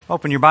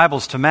Open your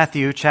Bibles to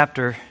Matthew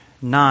chapter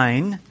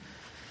 9,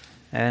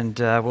 and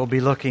we'll be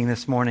looking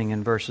this morning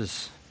in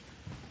verses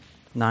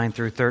 9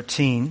 through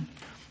 13.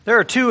 There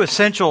are two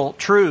essential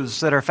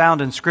truths that are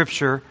found in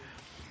Scripture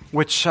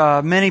which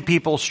many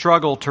people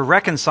struggle to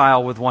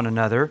reconcile with one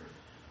another.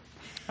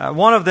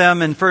 One of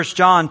them in 1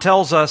 John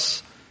tells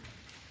us,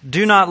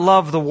 "Do not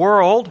love the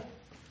world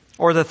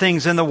or the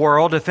things in the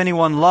world. If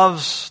anyone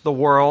loves the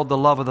world, the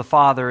love of the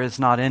Father is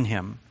not in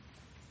him."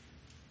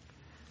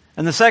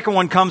 And the second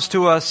one comes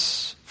to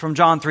us from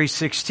John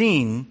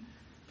 3:16.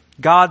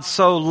 God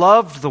so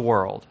loved the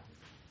world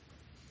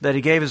that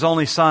He gave His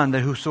only Son, that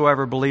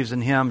whosoever believes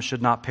in Him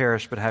should not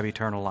perish but have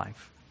eternal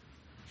life.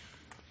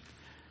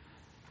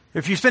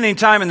 If you spend any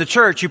time in the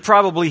church, you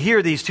probably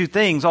hear these two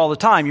things all the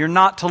time. You're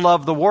not to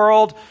love the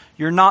world.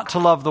 You're not to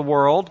love the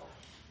world.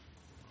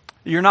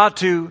 You're not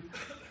to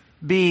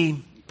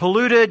be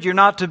polluted. You're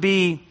not to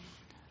be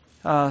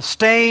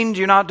stained.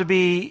 You're not to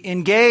be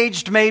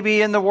engaged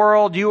maybe in the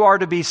world. You are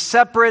to be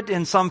separate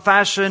in some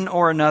fashion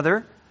or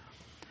another.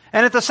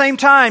 And at the same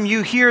time,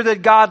 you hear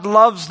that God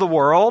loves the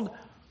world.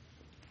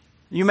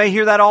 You may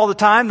hear that all the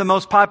time, the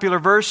most popular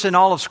verse in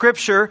all of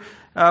Scripture.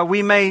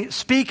 We may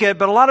speak it,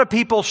 but a lot of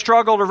people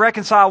struggle to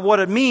reconcile what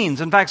it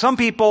means. In fact, some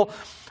people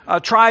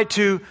try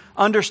to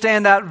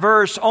understand that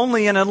verse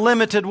only in a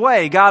limited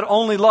way. God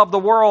only loved the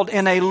world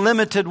in a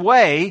limited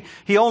way.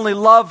 He only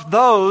loved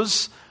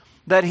those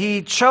that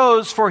He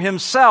chose for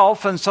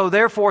Himself, and so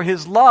therefore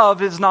His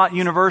love is not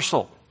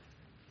universal.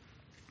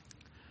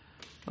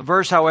 The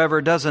verse,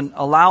 however, doesn't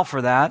allow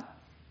for that.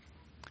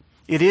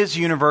 It is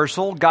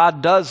universal.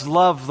 God does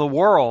love the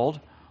world.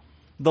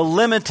 The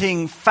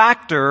limiting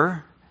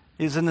factor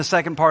is in the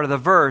second part of the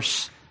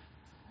verse,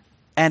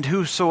 "And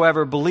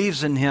whosoever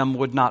believes in Him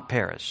would not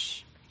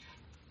perish."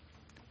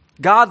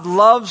 God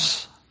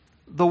loves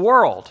the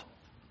world.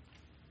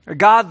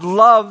 God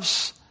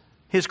loves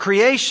His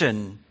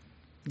creation.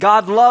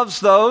 God loves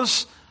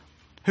those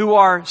who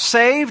are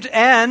saved,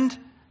 and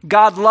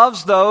God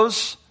loves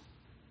those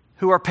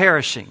who are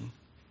perishing.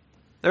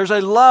 There's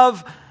a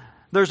love,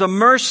 there's a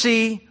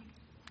mercy,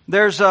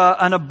 there's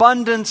an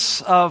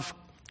abundance of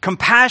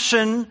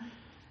compassion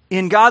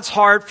in God's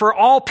heart for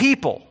all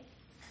people.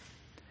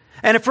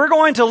 And if we're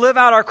going to live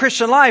out our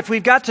Christian life,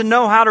 we've got to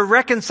know how to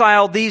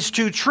reconcile these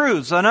two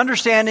truths. An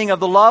understanding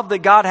of the love that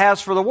God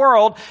has for the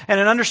world,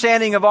 and an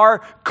understanding of our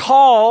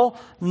call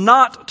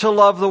not to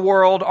love the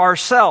world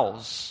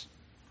ourselves.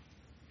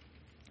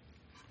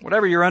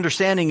 Whatever your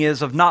understanding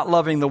is of not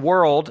loving the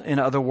world, in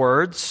other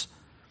words,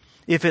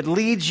 if it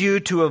leads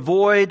you to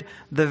avoid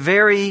the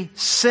very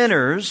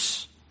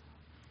sinners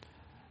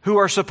who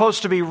are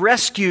supposed to be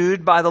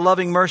rescued by the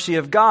loving mercy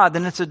of God,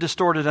 then it's a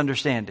distorted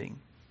understanding.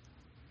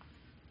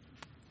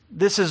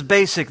 This is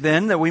basic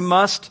then, that we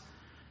must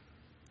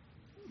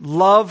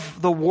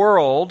love the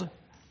world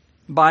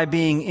by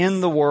being in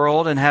the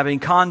world and having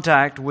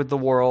contact with the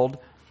world.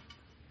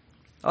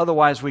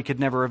 Otherwise, we could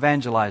never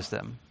evangelize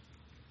them.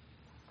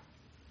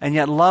 And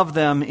yet love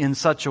them in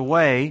such a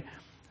way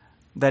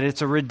that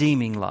it's a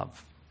redeeming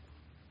love.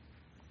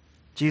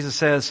 Jesus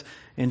says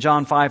in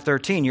John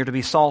 5:13, "You're to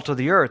be salt of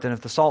the earth, and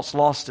if the salt's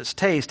lost its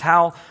taste,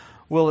 how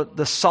will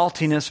the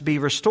saltiness be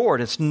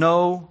restored? It's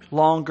no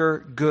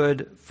longer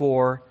good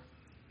for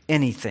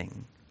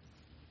anything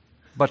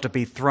but to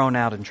be thrown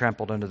out and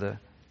trampled under the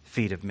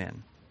feet of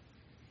men."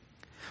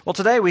 Well,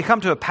 today we come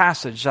to a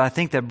passage, I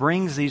think, that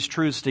brings these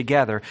truths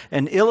together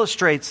and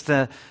illustrates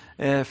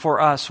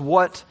for us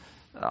what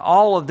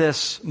all of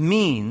this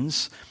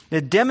means.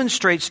 It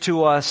demonstrates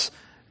to us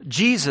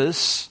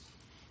Jesus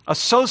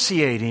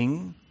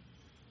associating,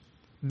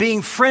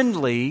 being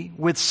friendly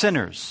with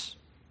sinners.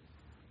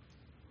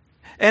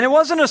 And it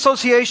wasn't an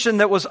association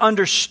that was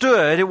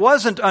understood. It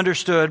wasn't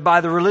understood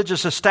by the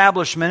religious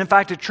establishment. In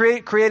fact, it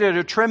created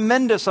a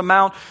tremendous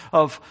amount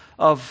of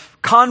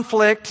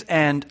conflict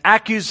and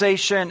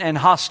accusation and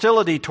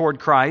hostility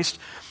toward Christ.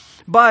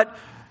 But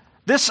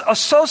this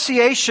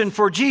association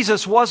for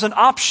Jesus wasn't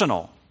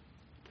optional.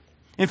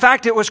 In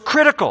fact, it was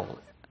critical.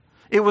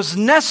 It was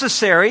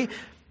necessary.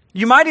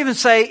 You might even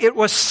say it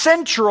was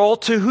central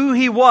to who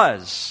He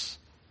was.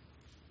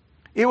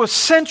 It was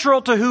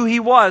central to who He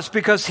was,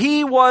 because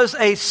He was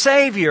a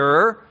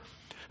Savior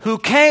who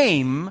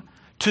came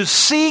to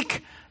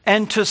seek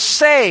and to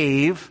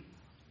save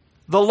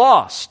the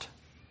lost.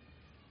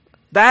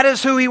 That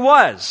is who He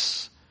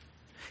was.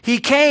 He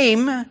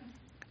came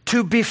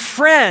to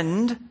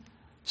befriend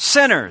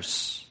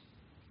sinners,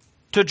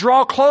 to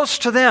draw close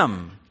to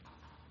them.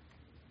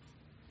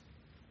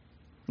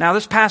 Now,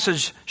 this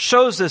passage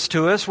shows this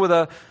to us with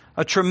a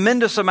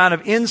tremendous amount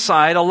of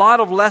insight, a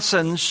lot of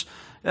lessons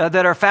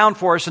that are found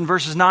for us in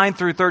verses 9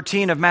 through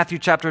 13 of Matthew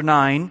chapter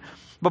 9.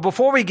 But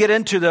before we get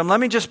into them, let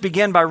me just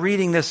begin by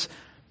reading this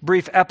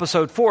brief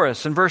episode for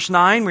us. In verse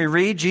 9, we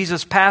read,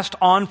 Jesus passed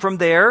on from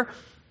there,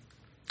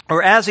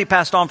 or as He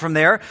passed on from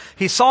there,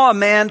 He saw a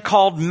man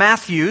called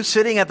Matthew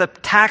sitting at the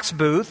tax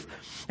booth,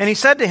 and He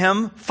said to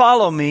him,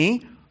 "Follow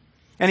me."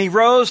 And he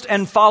rose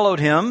and followed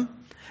Him.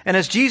 And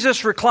as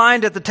Jesus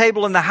reclined at the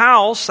table in the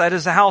house, that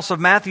is the house of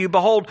Matthew,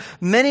 behold,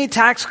 many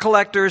tax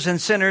collectors and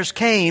sinners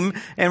came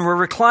and were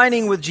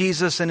reclining with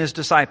Jesus and his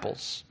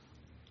disciples.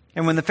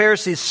 And when the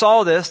Pharisees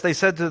saw this, they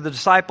said to the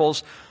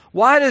disciples,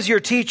 "Why does your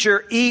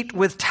teacher eat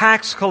with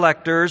tax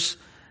collectors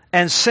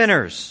and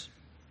sinners?"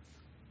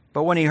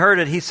 But when he heard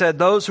it, he said,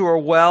 "Those who are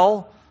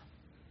well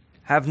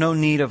have no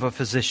need of a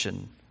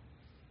physician,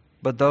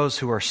 but those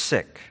who are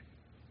sick.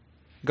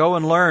 Go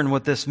and learn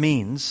what this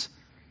means.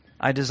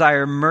 I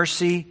desire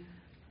mercy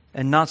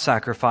and not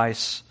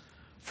sacrifice,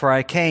 for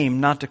I came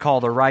not to call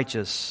the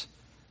righteous,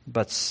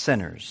 but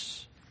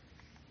sinners."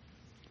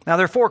 Now,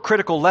 there are 4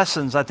 critical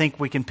lessons I think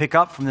we can pick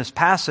up from this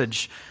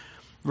passage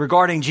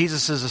regarding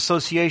Jesus'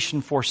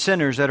 association for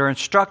sinners that are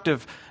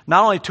instructive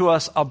not only to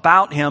us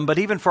about him, but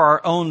even for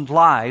our own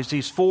lives.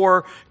 These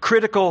 4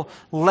 critical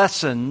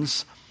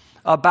lessons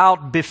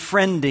about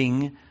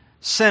befriending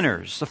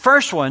sinners. The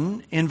first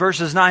one in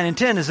verses 9 and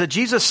 10 is that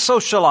Jesus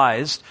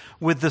socialized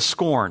with the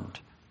scorned.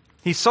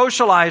 He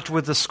socialized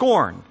with the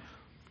scorned.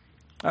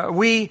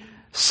 We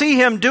see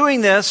him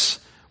doing this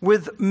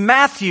with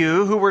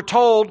Matthew, who we're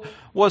told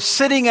was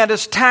sitting at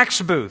his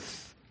tax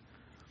booth.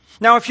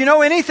 Now, if you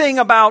know anything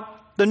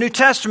about the New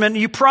Testament,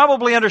 you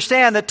probably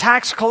understand that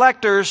tax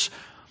collectors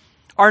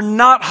are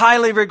not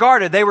highly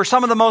regarded. They were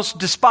some of the most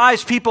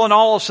despised people in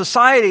all of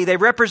society. They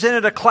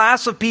represented a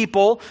class of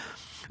people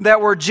that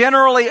were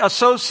generally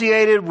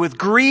associated with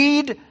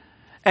greed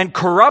and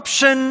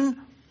corruption,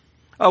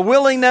 a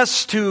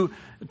willingness to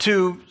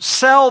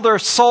sell their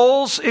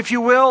souls, if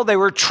you will. They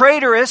were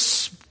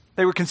traitorous.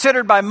 They were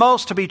considered by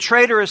most to be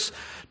traitorous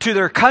to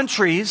their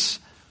countries,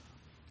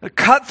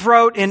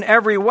 cutthroat in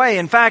every way.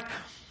 In fact,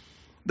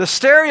 the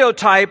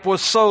stereotype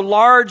was so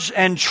large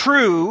and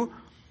true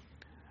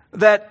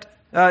that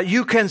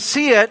you can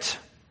see it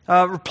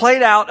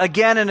played out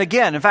again and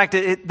again. In fact,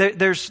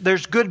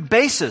 there's good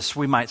basis,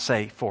 we might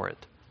say, for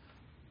it.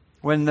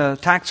 When the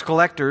tax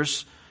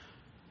collectors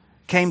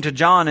came to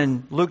John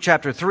in Luke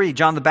chapter 3,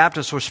 John the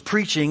Baptist was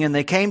preaching, and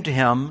they came to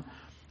him,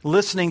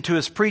 listening to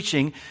his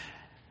preaching,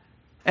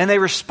 and they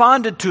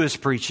responded to his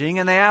preaching,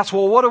 and they asked,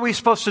 "Well, what are we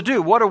supposed to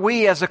do? What are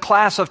we as a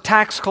class of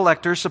tax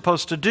collectors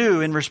supposed to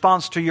do in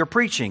response to your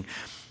preaching?"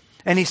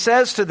 And he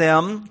says to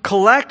them,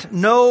 "Collect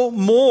no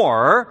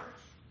more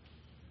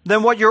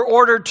than what you're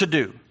ordered to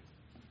do."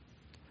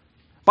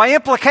 By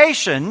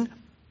implication,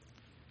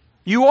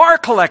 you are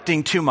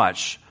collecting too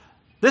much.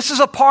 This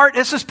is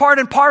part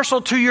and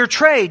parcel to your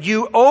trade.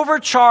 You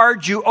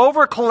overcharge, you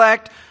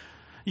overcollect,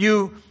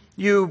 you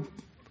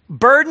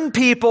burden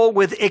people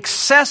with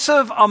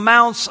excessive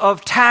amounts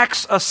of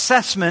tax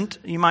assessment,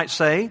 you might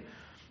say.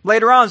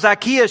 Later on,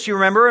 Zacchaeus, you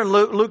remember, in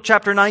Luke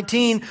chapter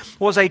 19,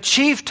 was a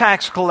chief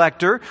tax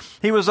collector.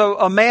 He was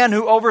a man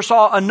who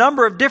oversaw a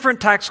number of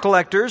different tax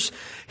collectors.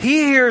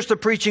 He hears the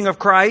preaching of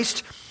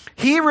Christ.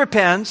 He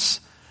repents,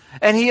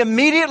 and he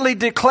immediately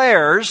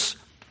declares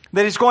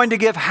that he's going to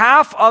give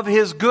half of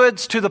his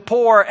goods to the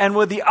poor, and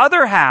with the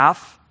other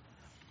half,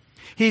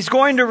 he's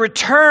going to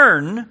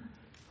return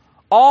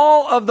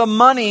all of the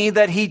money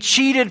that he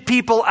cheated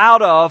people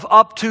out of,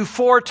 up to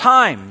 4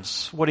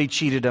 times what he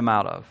cheated them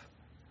out of.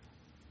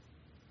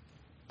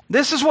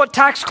 This is what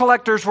tax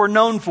collectors were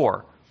known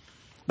for.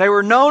 They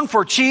were known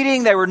for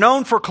cheating. They were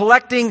known for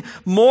collecting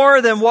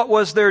more than what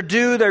was their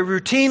due. They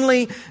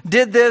routinely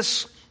did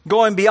this,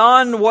 going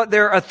beyond what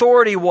their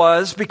authority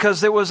was,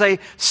 because there was a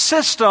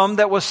system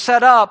that was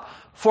set up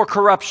for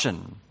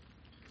corruption.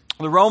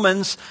 The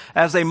Romans,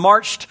 as they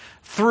marched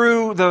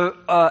through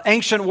the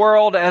ancient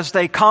world, as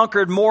they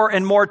conquered more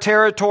and more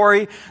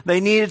territory, they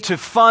needed to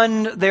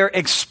fund their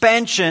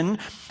expansion.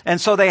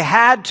 And so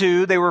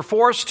they were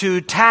forced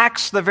to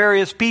tax the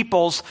various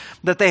peoples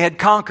that they had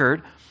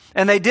conquered.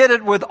 And they did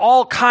it with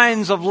all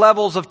kinds of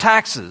levels of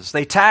taxes.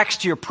 They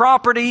taxed your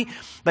property.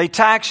 They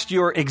taxed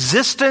your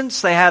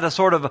existence. They had a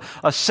sort of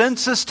a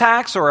census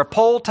tax or a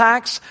poll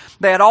tax.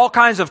 They had all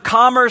kinds of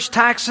commerce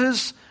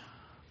taxes.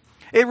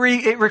 It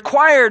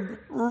required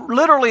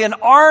literally an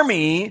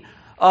army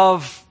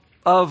of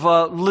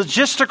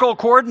logistical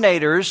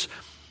coordinators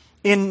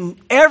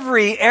in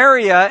every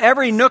area,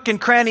 every nook and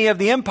cranny of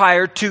the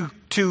empire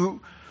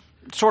to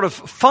sort of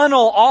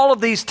funnel all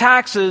of these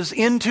taxes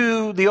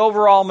into the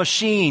overall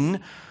machine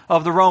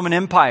of the Roman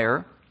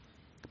Empire.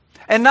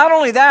 And not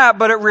only that,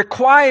 but it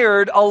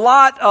required a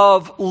lot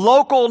of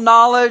local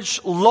knowledge,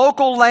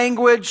 local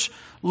language,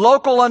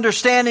 local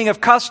understanding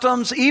of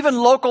customs, even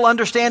local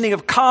understanding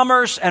of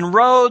commerce and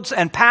roads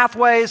and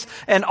pathways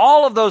and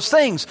all of those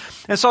things.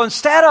 And so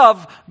instead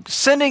of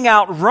sending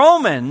out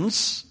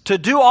Romans to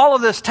do all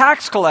of this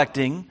tax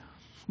collecting,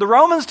 the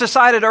Romans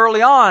decided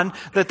early on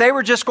that they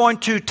were just going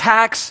to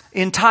tax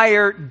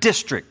entire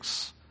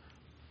districts.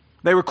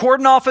 They would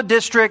cordon off a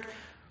district.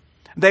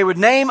 They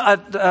would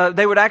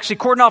actually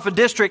cordon off a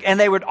district, and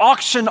they would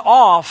auction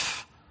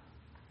off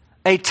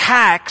a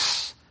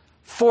tax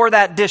for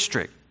that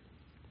district.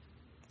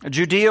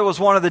 Judea was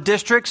one of the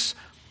districts,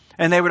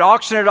 and they would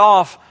auction it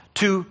off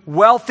to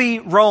wealthy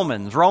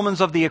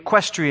Romans of the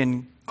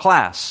equestrian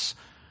class.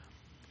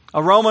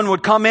 A Roman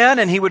would come in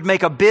and he would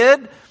make a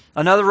bid,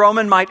 Another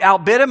Roman might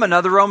outbid him.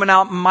 Another Roman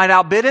might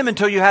outbid him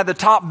until you had the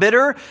top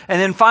bidder. And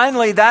then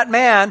finally that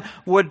man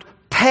would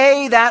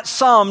pay that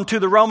sum to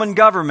the Roman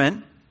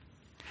government.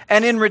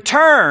 And in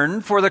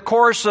return, for the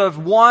course of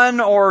 1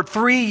 or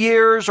 3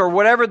 years or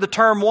whatever the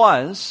term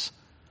was,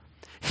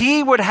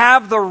 he would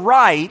have the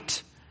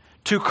right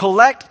to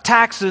collect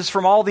taxes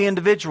from all the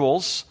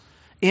individuals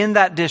in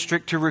that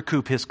district to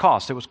recoup his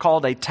cost. It was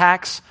called a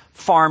tax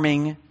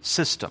farming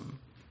system.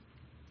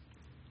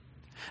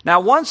 Now,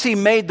 once he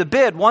made the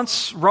bid,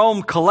 once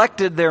Rome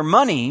collected their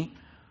money,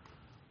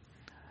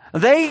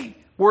 they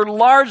were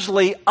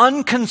largely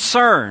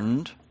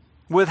unconcerned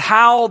with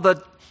how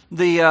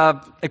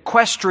the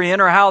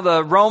equestrian or how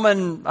the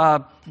Roman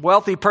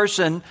wealthy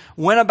person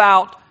went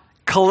about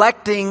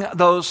collecting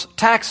those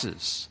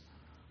taxes.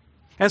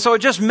 And so it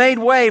just made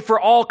way for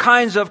all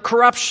kinds of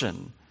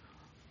corruption.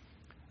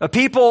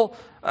 People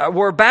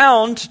were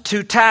bound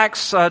to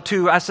tax,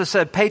 as I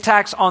said, pay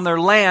tax on their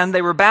land.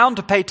 They were bound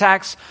to pay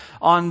tax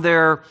on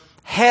their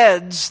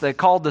heads. They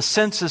called the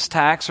census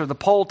tax or the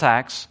poll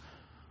tax.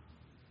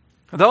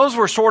 Those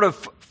were sort of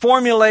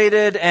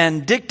formulated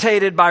and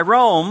dictated by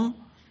Rome.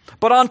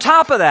 But on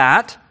top of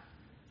that,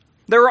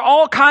 there were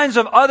all kinds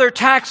of other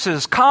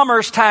taxes,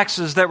 commerce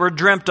taxes that were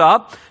dreamt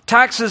up,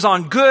 taxes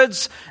on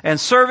goods and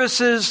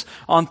services,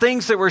 on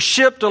things that were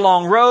shipped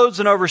along roads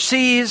and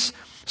overseas.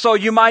 So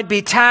you might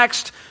be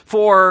taxed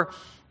for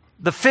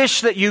the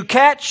fish that you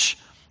catch,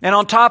 and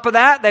on top of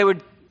that, they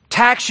would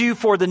tax you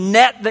for the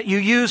net that you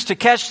used to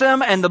catch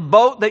them and the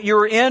boat that you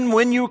were in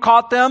when you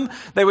caught them.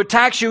 They would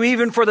tax you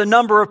even for the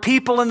number of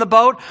people in the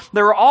boat.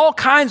 There were all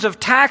kinds of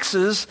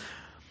taxes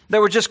that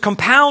were just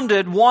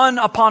compounded one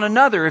upon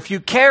another. If you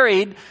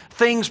carried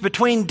things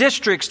between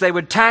districts, they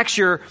would tax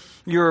your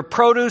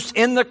produce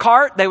in the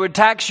cart. They would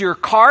tax your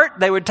cart.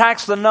 They would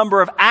tax the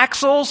number of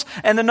axles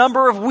and the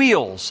number of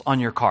wheels on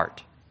your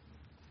cart.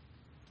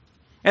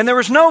 And there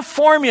was no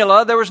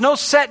formula, there was no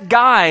set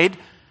guide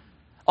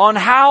on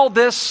how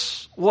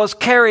this was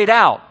carried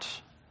out.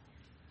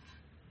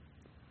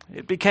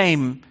 It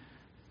became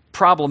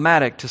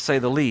problematic, to say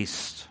the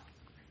least.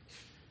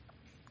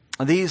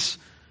 These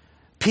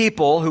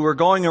people who were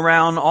going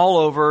around all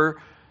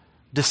over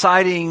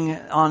deciding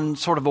on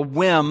sort of a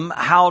whim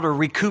how to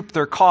recoup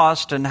their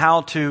cost and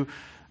how to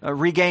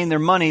regain their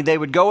money, they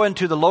would go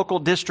into the local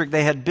district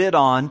they had bid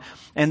on,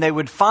 and they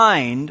would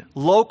find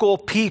local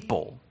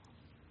people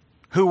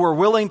who were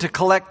willing to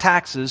collect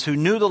taxes, who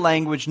knew the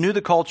language, knew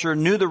the culture,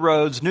 knew the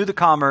roads, knew the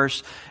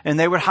commerce, and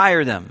they would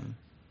hire them.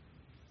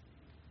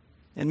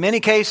 In many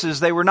cases,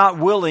 they were not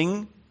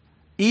willing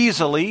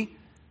easily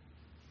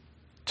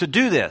to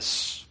do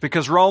this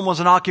because Rome was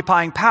an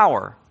occupying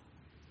power.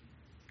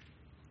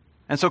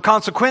 And so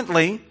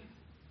consequently,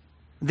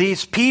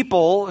 these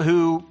people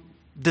who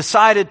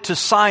decided to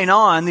sign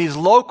on, these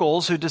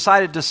locals who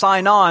decided to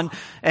sign on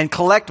and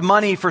collect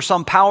money for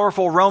some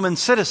powerful Roman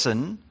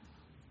citizen,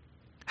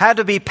 had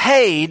to be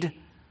paid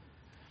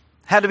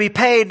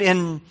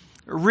in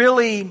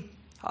really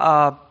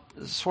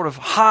sort of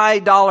high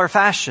dollar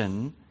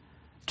fashion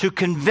to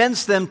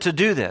convince them to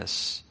do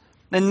this.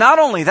 And not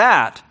only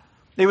that,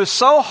 it was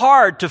so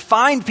hard to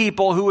find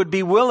people who would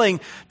be willing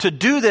to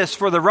do this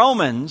for the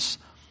Romans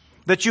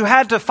that you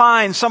had to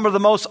find some of the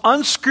most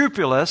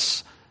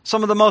unscrupulous,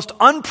 some of the most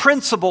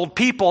unprincipled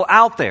people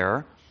out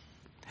there.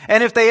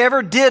 And if they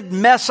ever did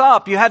mess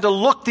up, you had to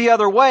look the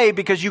other way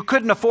because you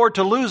couldn't afford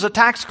to lose a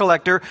tax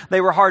collector. They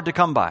were hard to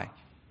come by.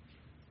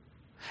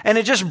 And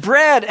it just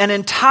bred an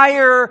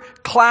entire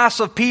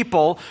class of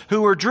people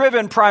who were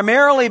driven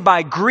primarily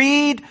by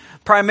greed,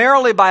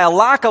 primarily by a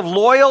lack of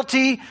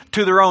loyalty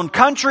to their own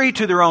country,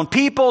 to their own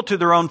people, to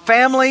their own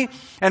family,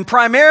 and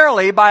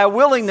primarily by a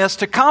willingness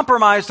to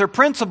compromise their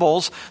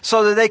principles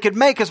so that they could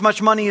make as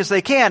much money as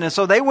they can. And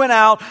so they went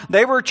out,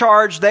 they were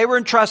charged, they were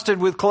entrusted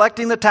with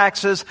collecting the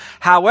taxes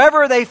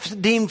however they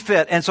deemed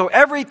fit. And so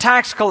every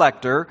tax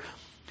collector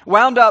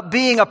wound up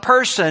being a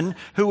person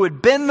who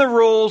would bend the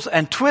rules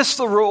and twist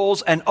the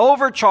rules and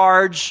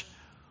overcharge.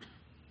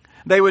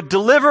 They would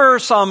deliver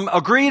some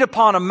agreed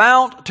upon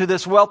amount to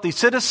this wealthy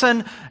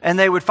citizen, and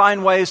they would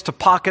find ways to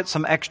pocket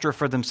some extra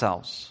for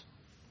themselves.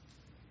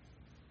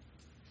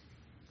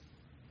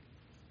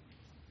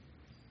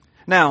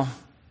 Now,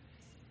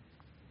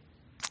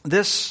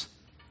 this,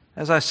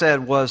 as I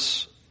said,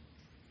 was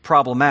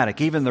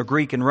problematic. Even the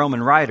Greek and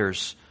Roman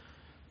writers,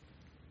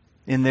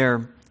 in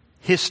their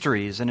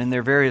histories and in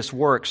their various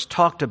works,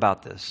 talked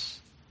about this.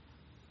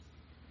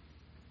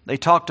 They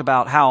talked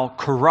about how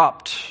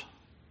corrupt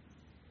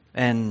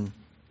and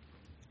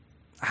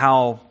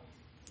how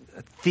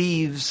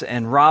thieves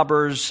and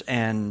robbers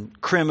and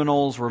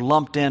criminals were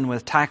lumped in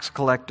with tax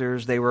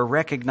collectors. They were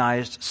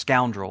recognized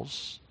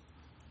scoundrels.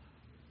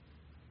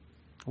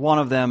 One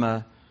of them,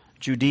 a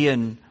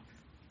Judean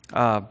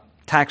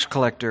tax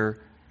collector,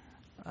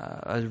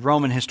 a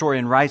Roman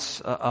historian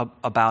writes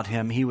about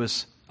him. He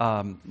was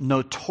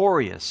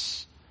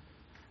notorious.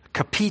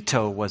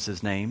 Capito was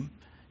his name.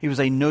 He was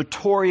a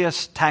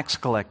notorious tax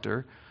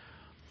collector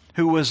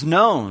who was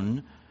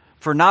known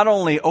for not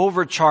only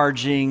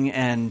overcharging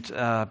and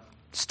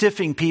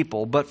stiffing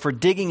people, but for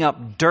digging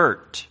up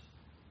dirt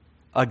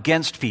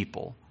against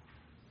people,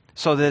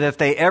 so that if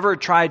they ever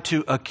tried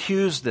to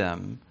accuse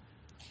them,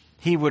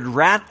 he would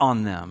rat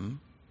on them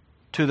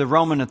to the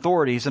Roman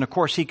authorities. And of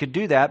course he could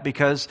do that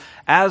because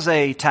as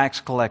a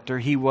tax collector,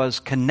 he was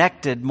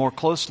connected more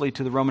closely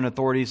to the Roman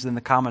authorities than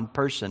the common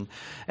person.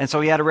 And so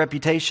he had a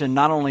reputation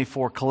not only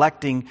for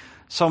collecting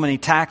so many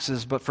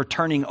taxes, but for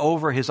turning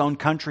over his own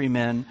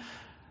countrymen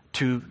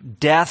to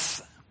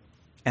death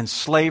and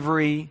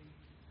slavery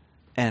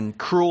and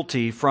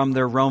cruelty from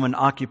their Roman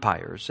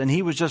occupiers. And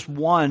he was just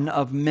one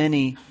of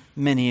many,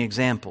 many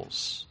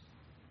examples.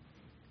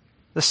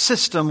 The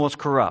system was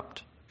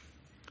corrupt.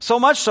 So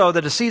much so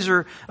that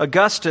Caesar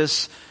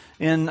Augustus,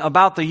 in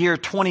about the year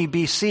 20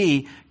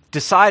 BC,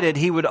 decided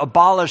he would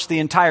abolish the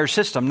entire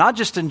system, not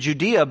just in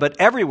Judea, but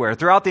everywhere.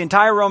 Throughout the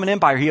entire Roman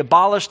Empire, he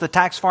abolished the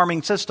tax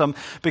farming system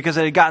because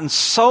it had gotten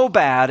so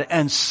bad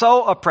and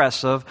so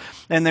oppressive,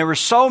 and there were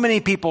so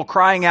many people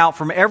crying out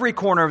from every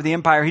corner of the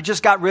empire. He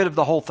just got rid of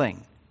the whole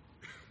thing.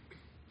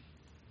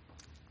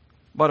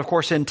 But of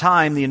course, in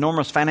time, the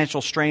enormous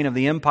financial strain of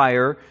the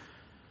empire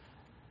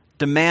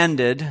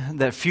demanded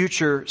that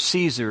future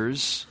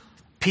Caesars,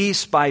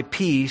 piece by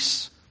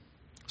piece,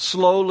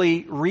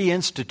 slowly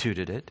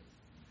reinstituted it.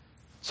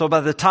 So by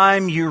the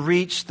time you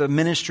reach the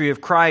ministry of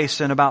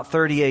Christ in about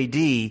 30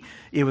 AD,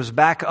 it was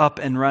back up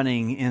and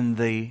running in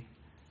the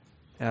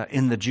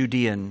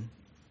Judean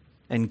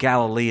and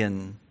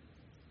Galilean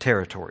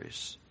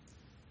territories.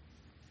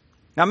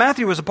 Now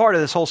Matthew was a part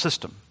of this whole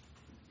system.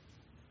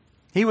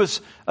 He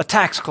was a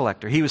tax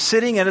collector. He was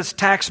sitting at his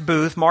tax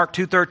booth. Mark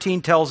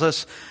 2:13 tells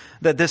us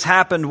that this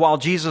happened while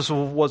Jesus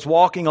was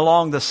walking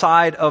along the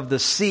side of the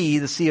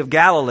Sea of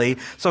Galilee.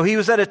 So he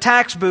was at a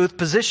tax booth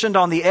positioned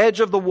on the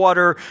edge of the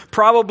water,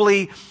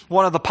 probably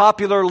one of the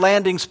popular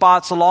landing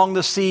spots along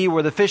the sea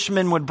where the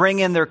fishermen would bring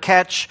in their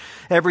catch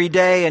every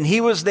day. And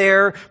he was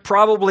there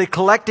probably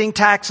collecting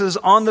taxes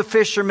on the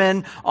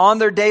fishermen, on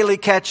their daily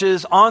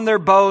catches, on their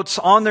boats,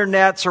 on their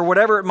nets, or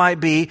whatever it might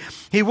be.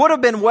 He would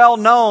have been well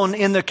known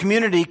in the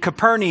community,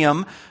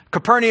 Capernaum.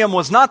 Capernaum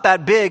was not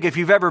that big if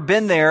you've ever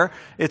been there.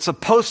 It's a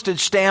postage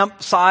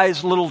stamp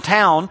sized little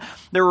town.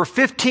 There were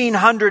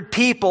 1,500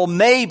 people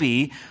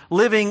maybe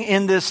living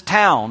in this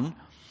town.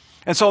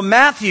 And so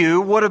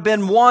Matthew would have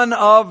been one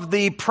of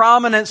the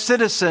prominent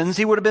citizens.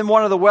 He would have been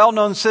one of the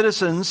well-known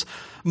citizens.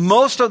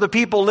 Most of the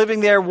people living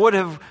there would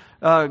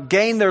have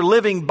gained their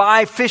living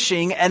by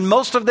fishing, and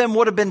most of them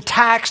would have been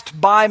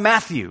taxed by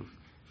Matthew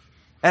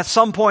at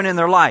some point in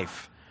their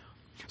life.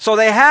 So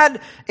they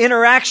had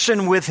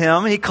interaction with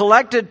him. He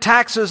collected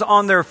taxes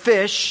on their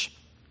fish.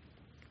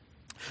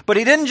 But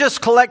he didn't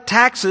just collect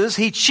taxes,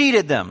 he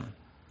cheated them.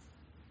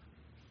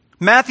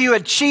 Matthew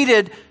had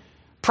cheated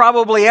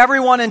probably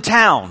everyone in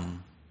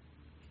town.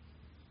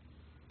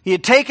 He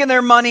had taken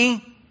their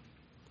money.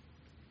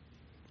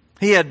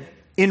 He had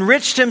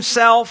enriched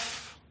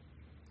himself.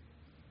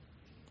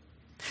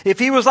 If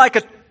he was like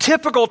a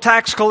typical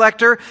tax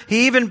collector,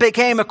 he even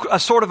became a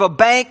sort of a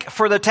bank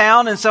for the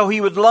town, and so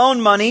he would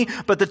loan money,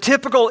 but the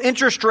typical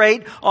interest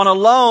rate on a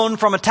loan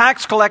from a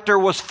tax collector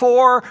was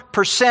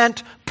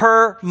 4%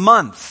 per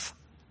month.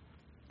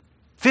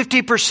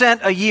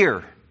 50% a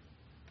year.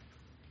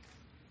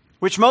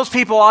 Which most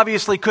people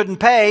obviously couldn't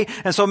pay,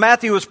 and so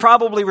Matthew was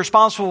probably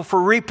responsible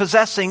for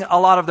repossessing a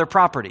lot of their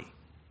property.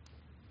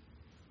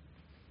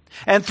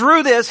 And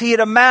through this, he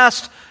had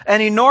amassed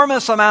an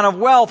enormous amount of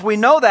wealth. We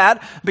know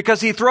that because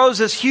he throws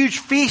this huge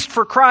feast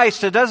for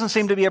Christ. It doesn't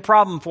seem to be a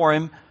problem for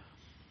him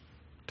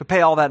to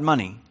pay all that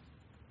money.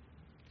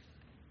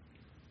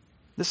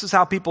 This is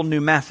how people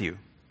knew Matthew.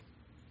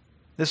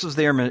 This was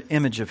their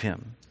image of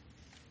him.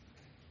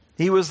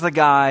 He was the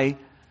guy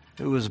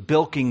who was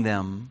bilking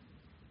them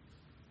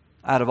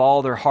out of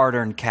all their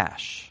hard-earned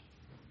cash.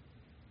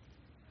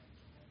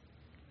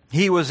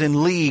 He was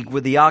in league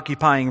with the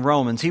occupying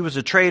Romans. He was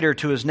a traitor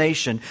to his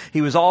nation. He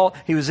was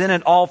in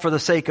it all for the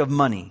sake of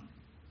money.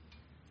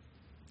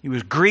 He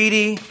was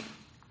greedy.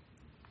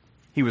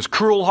 He was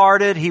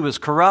cruel-hearted. He was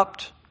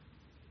corrupt.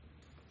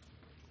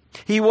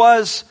 He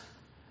was,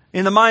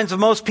 in the minds of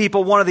most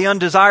people, one of the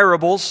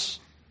undesirables.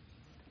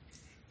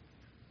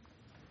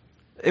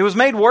 It was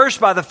made worse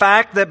by the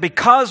fact that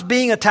because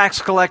being a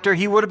tax collector,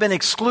 he would have been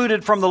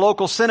excluded from the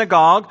local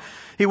synagogue.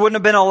 He wouldn't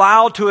have been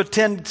allowed to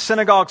attend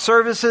synagogue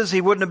services.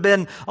 He wouldn't have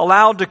been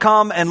allowed to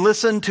come and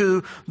listen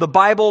to the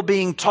Bible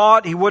being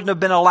taught. He wouldn't have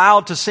been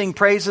allowed to sing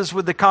praises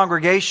with the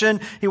congregation.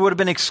 He would have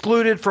been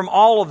excluded from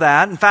all of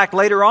that. In fact,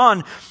 later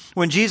on,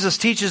 when Jesus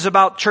teaches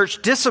about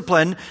church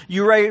discipline,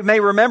 you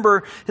may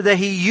remember that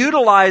he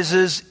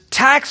utilizes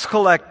tax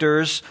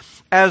collectors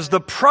as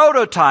the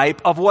prototype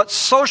of what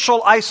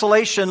social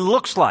isolation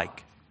looks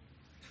like.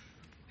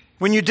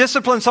 When you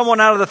discipline someone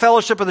out of the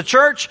fellowship of the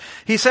church,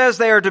 he says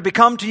they are to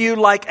become to you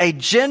like a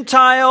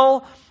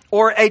Gentile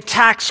or a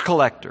tax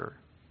collector,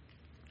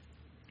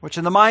 which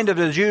in the mind of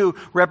the Jew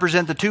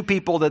represent the two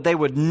people that they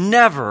would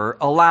never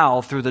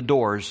allow through the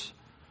doors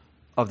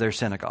of their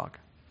synagogue.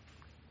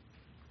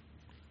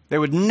 They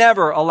would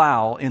never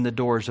allow in the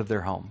doors of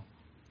their home.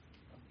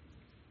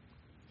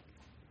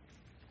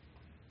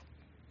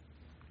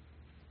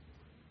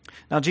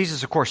 Now,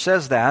 Jesus, of course,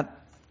 says that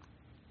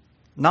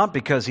not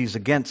because he's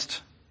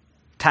against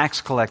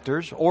tax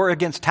collectors or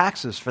against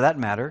taxes for that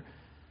matter.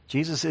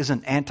 Jesus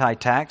isn't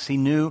anti-tax. He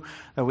knew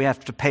that we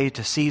have to pay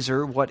to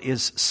Caesar what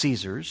is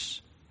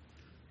Caesar's.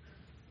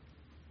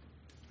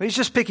 But he's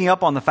just picking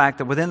up on the fact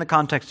that within the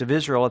context of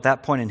Israel at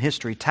that point in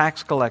history,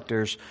 tax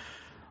collectors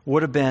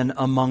would have been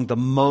among the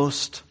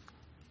most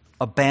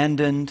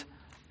abandoned,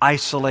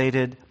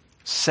 isolated,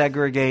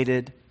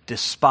 segregated,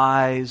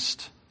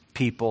 despised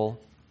people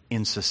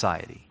in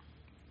society.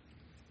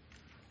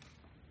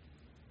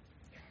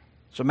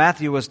 So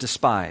Matthew was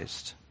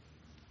despised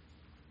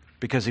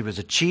because he was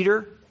a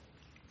cheater,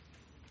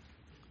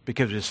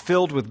 because he was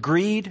filled with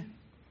greed,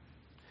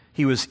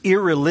 he was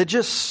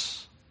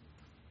irreligious,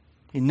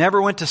 he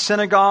never went to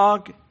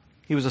synagogue,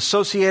 he was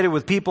associated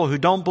with people who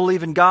don't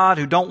believe in God,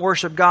 who don't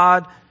worship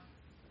God,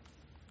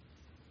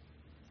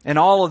 and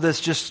all of this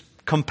just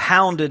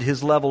compounded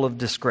his level of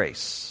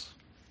disgrace.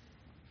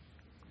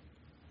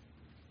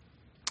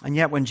 And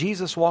yet when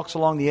Jesus walks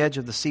along the edge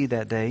of the sea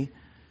that day,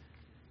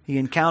 he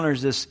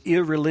encounters this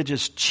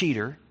irreligious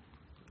cheater,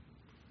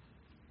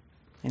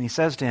 and he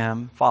says to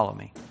him, "Follow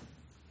me."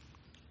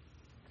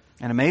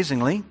 And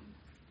amazingly,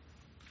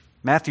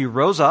 Matthew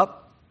rose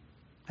up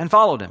and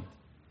followed him.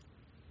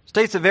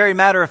 States it very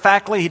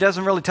matter-of-factly. He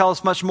doesn't really tell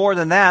us much more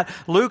than that.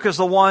 Luke is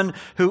the one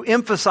who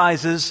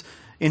emphasizes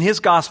in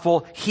his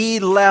gospel, he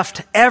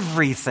left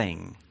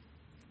everything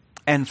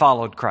and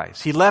followed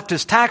Christ. He left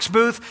his tax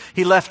booth.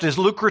 He left his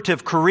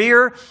lucrative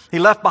career. He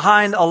left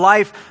behind a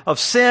life of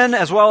sin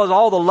as well as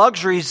all the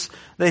luxuries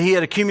that he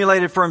had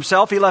accumulated for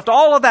himself. He left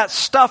all of that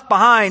stuff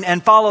behind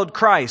and followed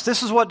Christ.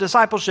 This is what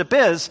discipleship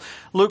is.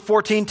 Luke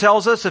 14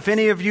 tells us, if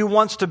any of you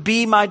wants to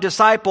be my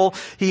disciple,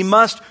 he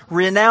must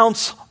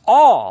renounce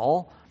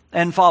all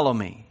and follow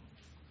me.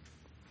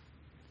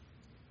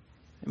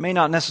 It may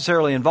not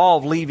necessarily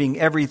involve leaving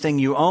everything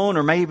you own,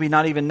 or maybe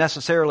not even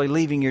necessarily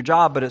leaving your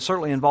job, but it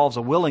certainly involves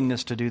a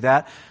willingness to do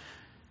that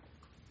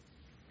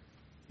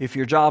if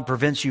your job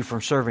prevents you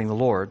from serving the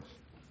Lord.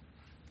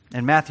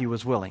 And Matthew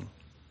was willing.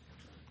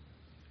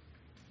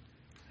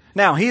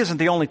 Now, he isn't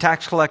the only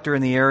tax collector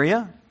in the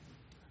area.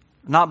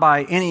 Not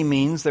by any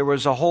means. There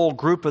was a whole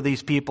group of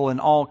these people in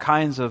all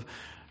kinds of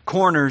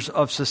corners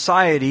of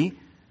society,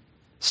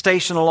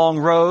 stationed along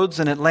roads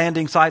and at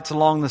landing sites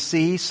along the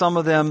sea, some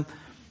of them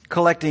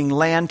collecting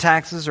land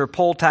taxes or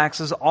poll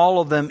taxes, all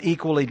of them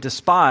equally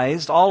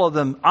despised, all of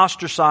them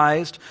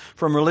ostracized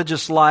from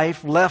religious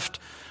life, left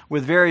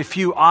with very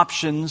few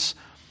options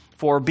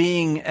for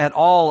being at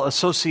all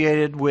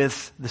associated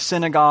with the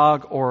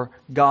synagogue or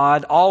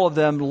God, all of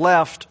them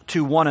left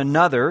to one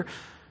another.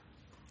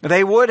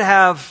 They would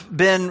have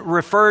been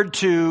referred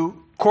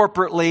to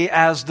corporately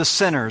as the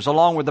sinners,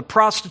 along with the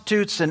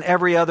prostitutes and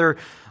every other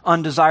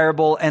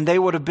undesirable, and they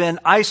would have been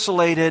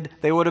isolated,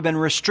 they would have been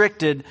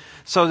restricted,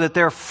 so that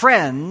their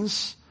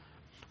friends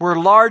were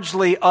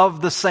largely of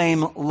the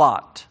same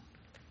lot.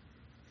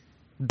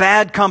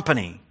 Bad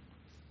company.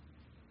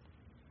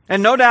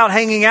 And no doubt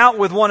hanging out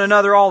with one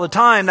another all the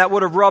time, that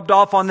would have rubbed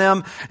off on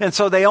them, and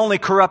so they only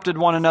corrupted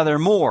one another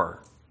more.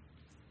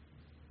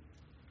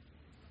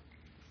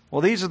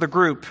 Well, these are the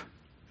group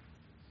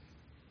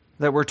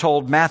that we're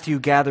told Matthew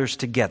gathers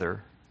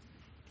together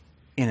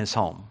in his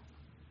home.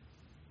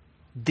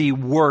 The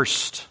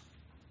worst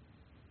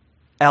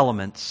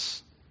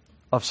elements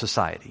of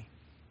society.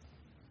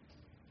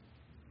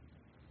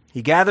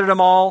 He gathered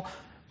them all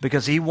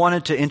because he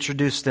wanted to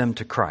introduce them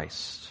to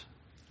Christ.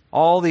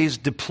 All these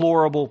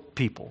deplorable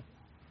people.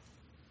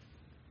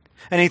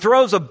 And he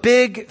throws a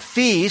big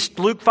feast.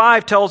 Luke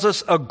 5 tells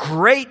us a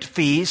great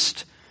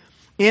feast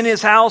in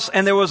his house,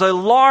 and there was a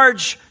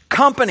large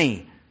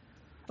company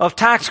of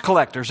tax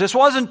collectors. This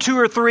wasn't 2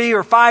 or 3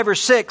 or 5 or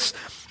 6.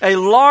 A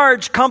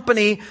large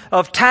company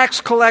of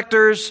tax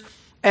collectors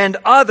and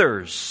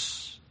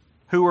others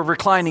who were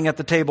reclining at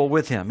the table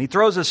with him. He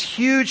throws this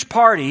huge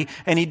party,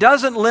 and he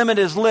doesn't limit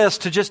his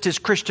list to just his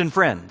Christian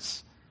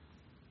friends.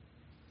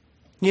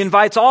 He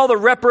invites all the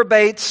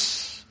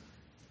reprobates,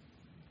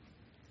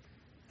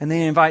 and then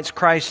he invites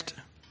Christ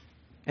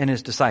and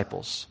his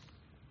disciples.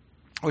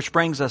 Which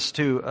brings us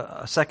to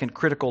a second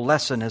critical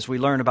lesson as we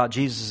learn about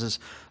Jesus'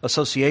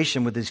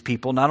 association with these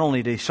people. Not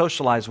only did he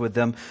socialize with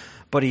them,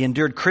 but he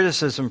endured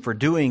criticism for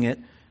doing it.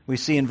 We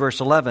see in verse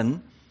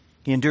 11,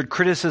 he endured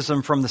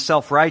criticism from the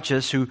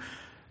self-righteous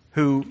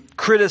who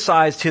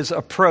criticized his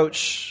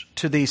approach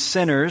to these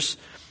sinners.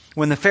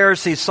 When the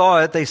Pharisees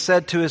saw it, they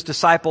said to his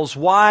disciples,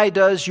 "Why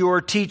does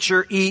your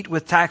teacher eat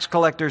with tax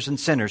collectors and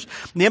sinners?"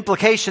 The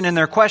implication in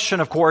their question,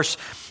 of course,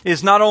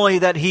 is not only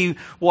that he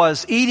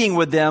was eating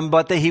with them,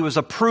 but that he was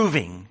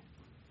approving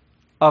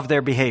of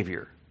their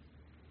behavior.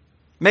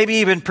 Maybe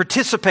even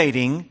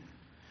participating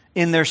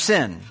in their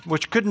sin,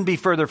 which couldn't be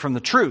further from the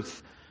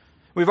truth.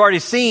 We've already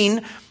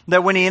seen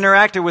that when he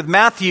interacted with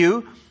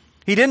Matthew,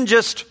 he didn't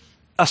just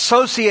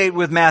associate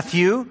with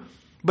Matthew,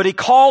 but he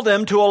called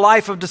him to a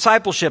life of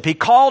discipleship. He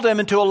called him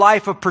into a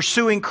life of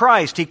pursuing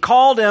Christ. He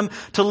called him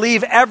to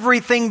leave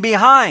everything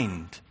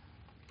behind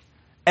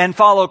and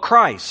follow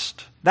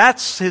Christ.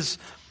 That's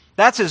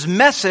That's his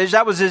message.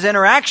 That was his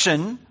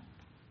interaction.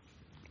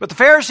 But the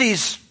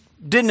Pharisees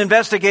didn't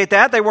investigate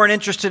that. They weren't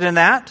interested in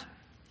that.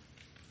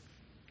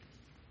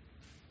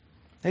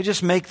 They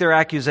just make their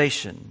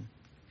accusation.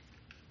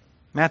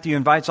 Matthew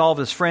invites all of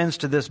his friends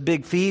to this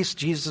big feast.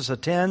 Jesus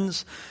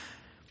attends.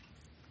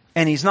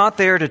 And he's not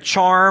there to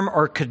charm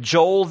or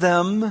cajole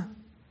them.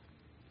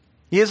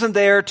 He isn't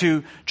there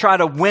to try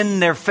to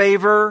win their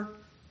favor,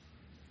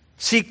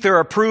 seek their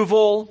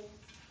approval,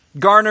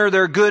 garner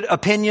their good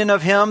opinion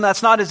of him.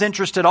 That's not his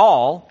interest at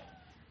all.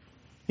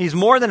 He's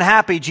more than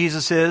happy,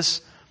 Jesus is,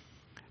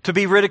 to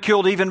be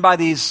ridiculed even by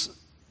these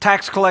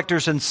tax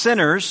collectors and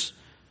sinners.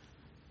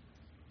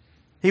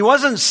 He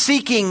wasn't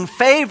seeking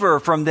favor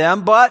from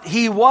them, but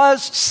he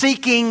was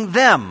seeking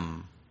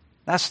them.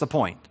 That's the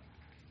point.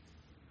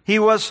 He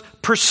was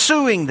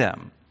pursuing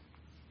them.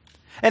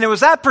 And it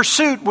was that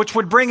pursuit which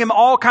would bring him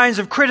all kinds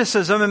of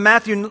criticism. In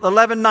Matthew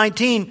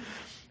 11:19,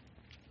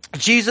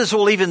 Jesus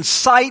will even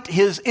cite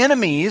his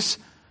enemies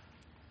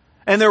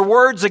and their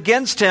words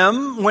against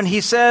him when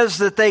he says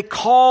that they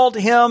called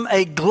him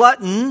a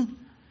glutton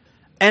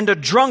and a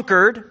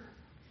drunkard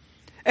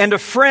and a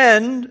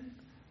friend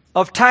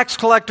of tax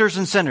collectors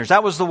and sinners.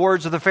 That was the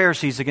words of the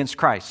Pharisees against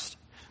Christ.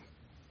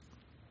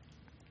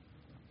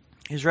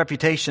 His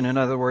reputation, in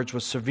other words,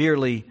 was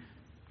severely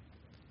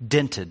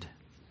dented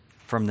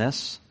from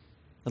this,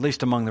 at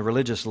least among the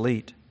religious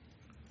elite.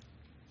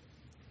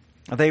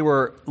 They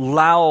were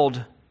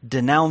loud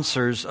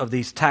denouncers of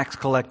these tax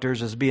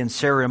collectors as being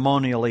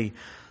ceremonially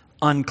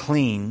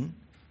unclean,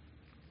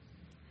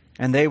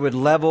 and they would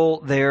level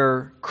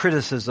their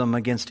criticism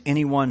against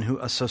anyone who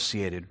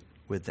associated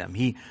with them.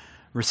 He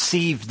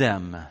received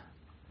them,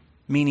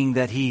 meaning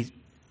that he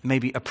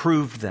maybe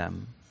approved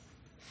them.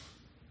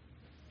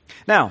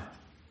 Now,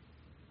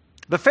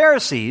 the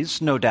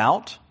Pharisees, no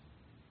doubt,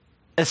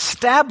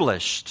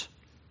 established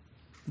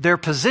their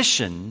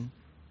position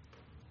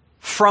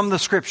from the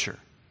Scripture.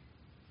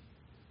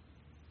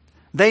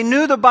 They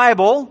knew the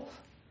Bible,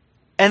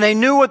 and they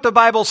knew what the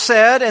Bible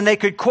said, and they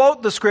could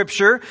quote the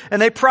Scripture, and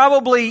they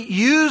probably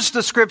used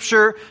the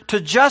Scripture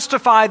to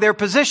justify their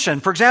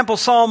position. For example,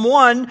 Psalm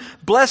 1,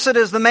 "Blessed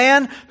is the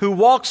man who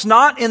walks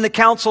not in the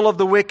counsel of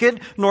the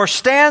wicked, nor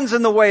stands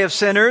in the way of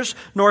sinners,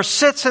 nor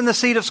sits in the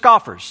seat of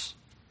scoffers."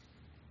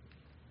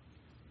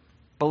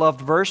 Beloved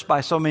verse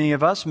by so many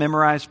of us,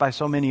 memorized by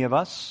so many of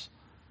us.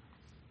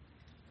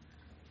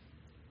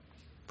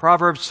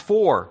 Proverbs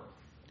 4,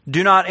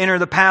 "Do not enter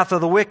the path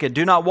of the wicked.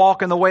 Do not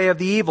walk in the way of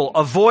the evil.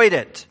 Avoid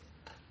it.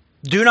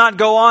 Do not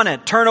go on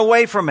it. Turn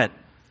away from it.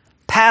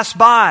 Pass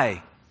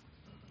by."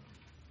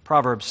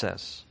 Proverbs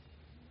says.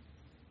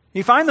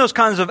 You find those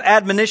kinds of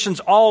admonitions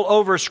all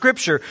over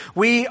Scripture.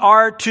 We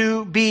are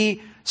to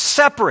be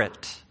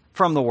separate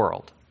from the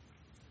world.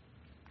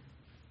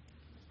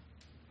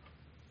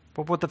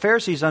 But what the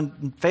Pharisees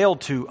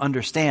failed to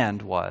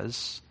understand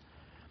was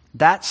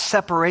that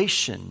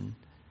separation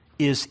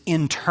is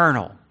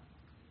internal,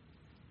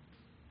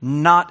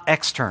 not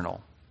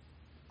external.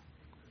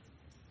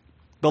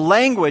 The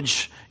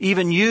language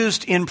even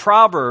used in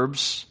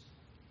Proverbs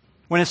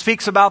when it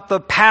speaks about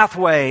the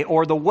pathway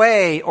or the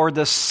way or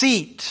the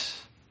seat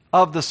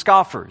of the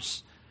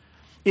scoffers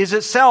is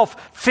itself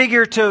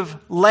figurative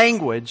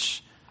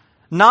language,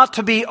 not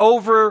to be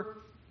over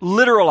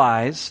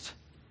literalized.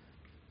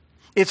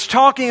 It's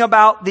talking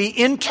about the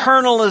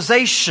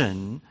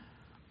internalization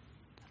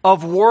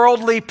of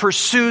worldly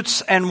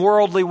pursuits and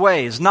worldly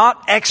ways,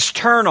 not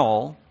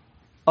external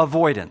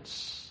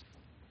avoidance.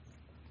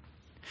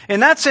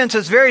 In that sense,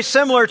 it's very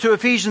similar to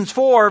Ephesians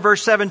 4,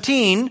 verse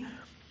 17.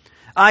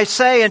 "I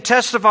say and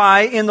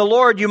testify in the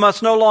Lord, you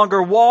must no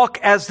longer walk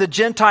as the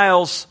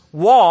Gentiles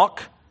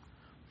walk,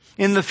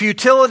 in the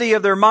futility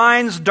of their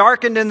minds,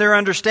 darkened in their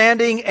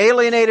understanding,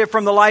 alienated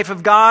from the life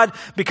of God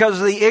because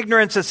of the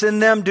ignorance that's in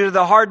them due to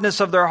the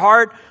hardness of their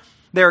heart.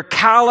 They're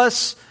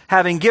callous,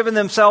 having given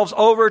themselves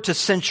over to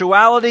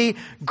sensuality,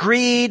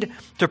 greed,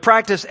 to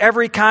practice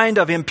every kind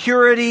of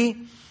impurity.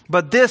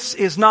 But this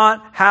is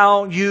not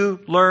how you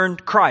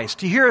learned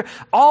Christ." You hear,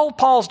 all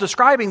Paul's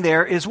describing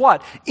there is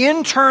what?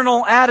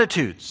 Internal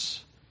attitudes.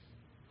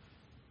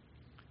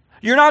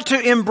 You're not to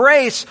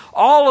embrace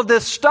all of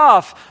this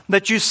stuff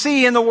that you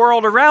see in the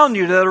world around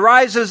you that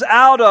arises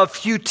out of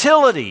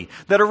futility,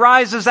 that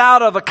arises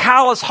out of a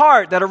callous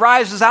heart, that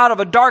arises out of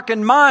a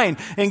darkened mind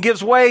and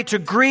gives way to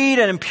greed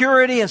and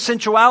impurity and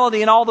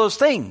sensuality and all those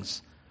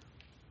things.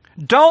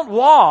 Don't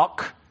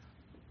walk,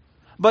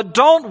 but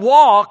don't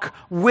walk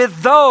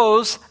with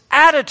those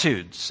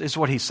attitudes, is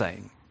what he's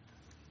saying.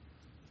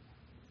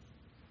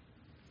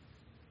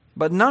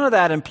 But none of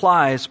that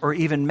implies or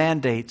even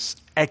mandates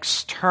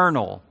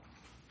external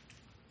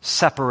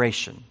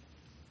separation.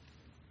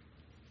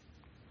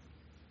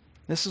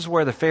 This is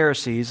where the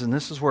Pharisees and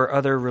this is where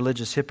other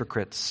religious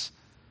hypocrites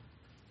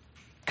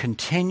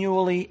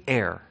continually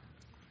err.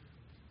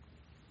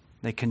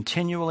 They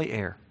continually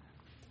err.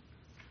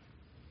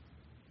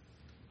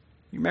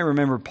 You may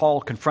remember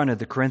Paul confronted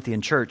the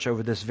Corinthian church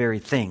over this very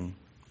thing.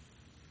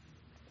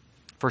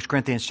 1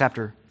 Corinthians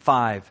chapter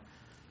 5,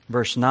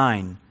 verse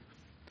 9.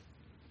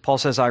 Paul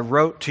says, I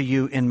wrote to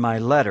you in my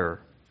letter,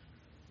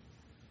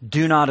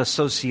 do not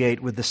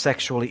associate with the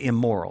sexually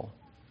immoral.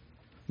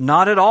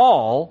 Not at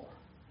all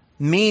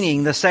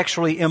meaning the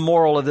sexually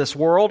immoral of this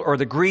world, or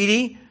the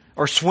greedy,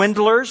 or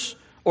swindlers,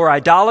 or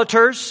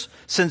idolaters,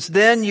 since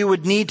then you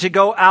would need to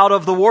go out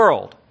of the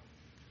world.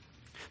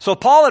 So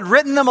Paul had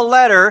written them a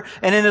letter,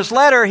 and in his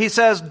letter he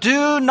says,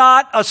 do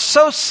not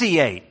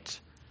associate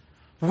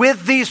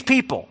with these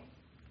people.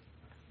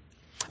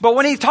 But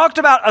when he talked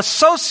about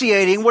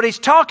associating, what he's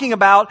talking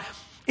about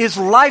is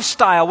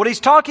lifestyle. What he's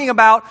talking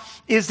about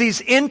is these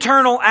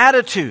internal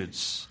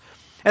attitudes.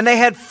 And they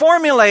had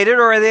formulated,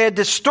 or they had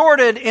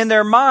distorted in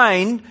their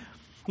mind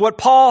what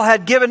Paul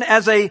had given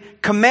as a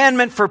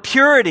commandment for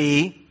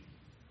purity.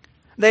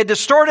 They had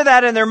distorted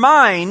that in their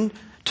mind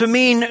to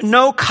mean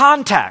no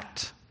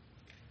contact.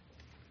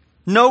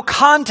 No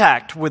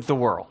contact with the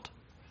world.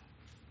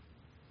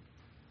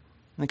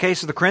 In the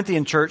case of the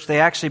Corinthian church, they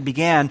actually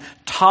began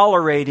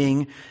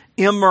tolerating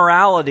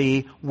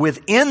immorality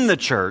within the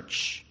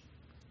church,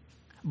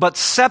 but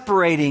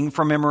separating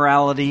from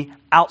immorality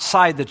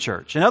outside the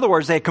church. In other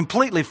words, they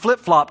completely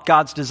flip-flopped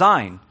God's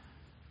design.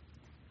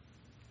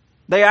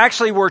 They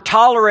actually were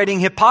tolerating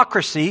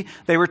hypocrisy.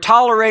 They were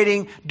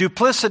tolerating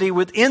duplicity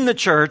within the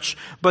church,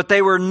 but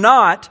they were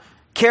not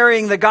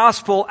carrying the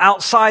gospel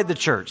outside the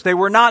church. They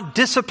were not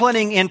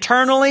disciplining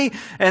internally,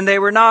 and they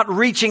were not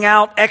reaching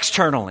out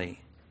externally.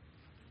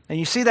 And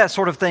you see that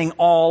sort of thing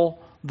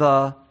all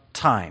the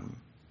time.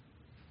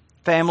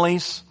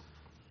 Families,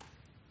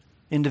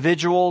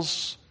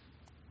 individuals,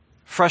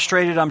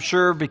 frustrated, I'm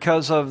sure,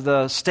 because of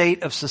the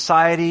state of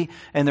society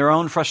and their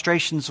own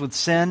frustrations with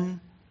sin.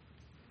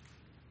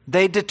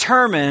 They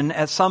determine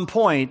at some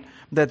point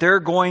that they're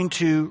going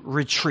to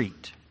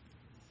retreat.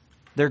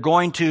 They're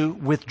going to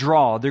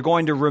withdraw. They're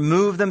going to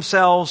remove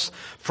themselves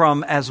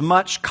from as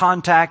much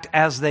contact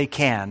as they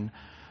can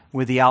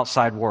with the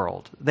outside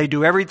world. They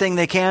do everything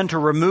they can to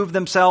remove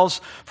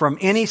themselves from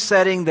any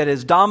setting that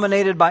is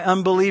dominated by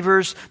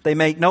unbelievers. They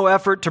make no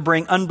effort to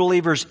bring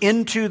unbelievers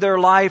into their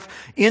life,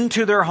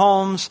 into their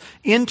homes,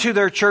 into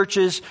their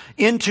churches,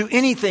 into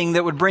anything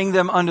that would bring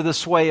them under the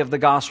sway of the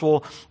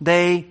gospel.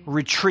 They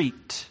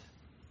retreat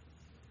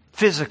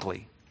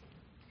physically.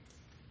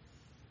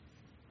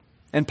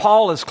 And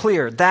Paul is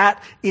clear,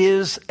 that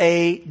is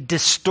a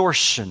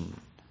distortion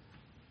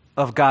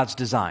of God's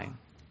design.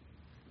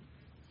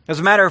 As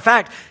a matter of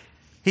fact,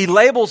 he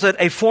labels it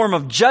a form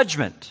of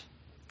judgment.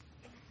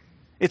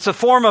 It's a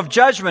form of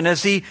judgment,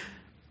 as he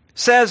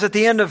says at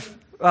the end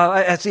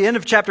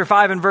of chapter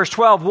 5 and verse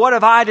 12, what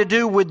have I to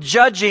do with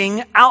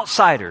judging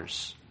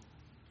outsiders?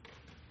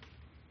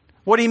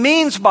 What he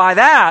means by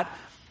that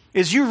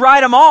is you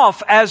write them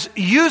off as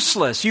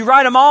useless. You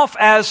write them off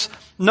as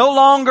no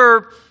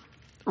longer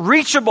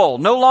reachable,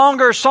 no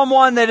longer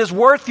someone that is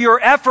worth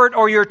your effort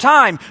or your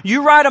time.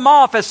 You write them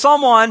off as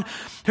someone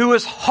who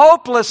is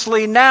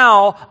hopelessly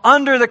now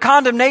under the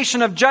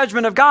condemnation of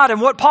judgment of God.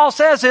 And what Paul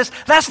says is,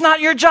 that's not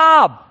your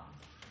job.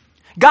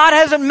 God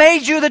hasn't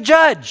made you the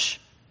judge.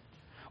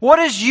 What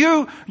is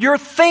your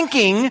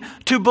thinking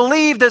to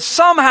believe that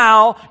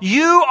somehow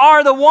you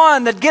are the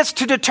one that gets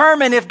to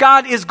determine if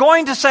God is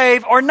going to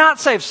save or not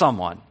save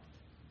someone?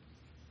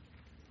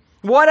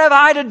 What have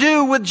I to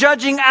do with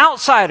judging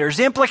outsiders?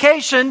 The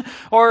implication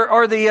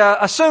or the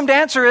assumed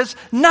answer is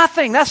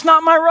nothing. That's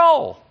not my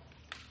role.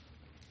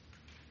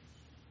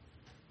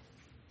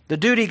 The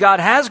duty God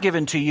has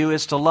given to you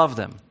is to love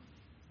them.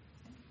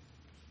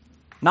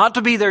 Not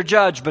to be their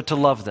judge, but to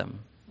love them.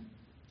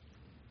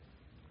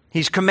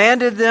 He's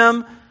commanded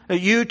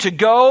you to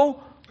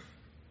go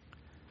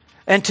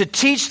and to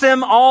teach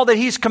them all that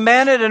He's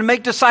commanded and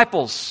make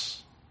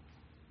disciples.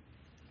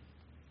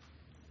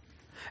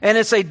 And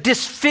it's a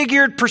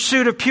disfigured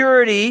pursuit of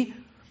purity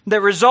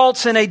that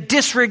results in a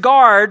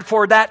disregard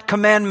for that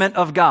commandment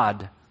of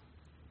God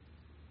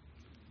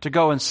to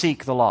go and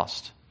seek the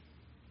lost.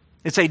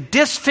 It's a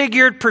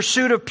disfigured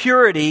pursuit of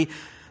purity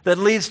that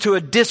leads to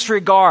a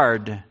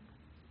disregard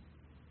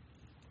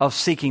of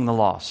seeking the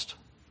lost.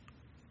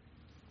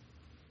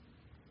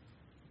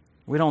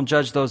 We don't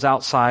judge those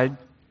outside.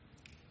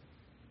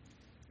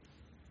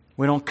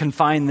 We don't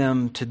confine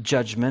them to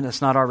judgment.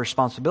 It's not our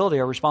responsibility.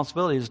 Our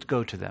responsibility is to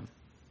go to them.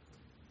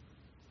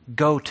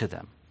 Go to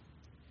them.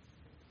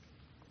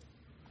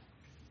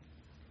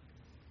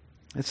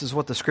 This is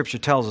what the Scripture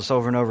tells us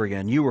over and over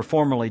again. You were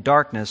formerly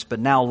darkness, but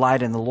now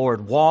light in the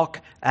Lord. Walk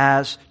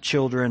as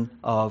children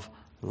of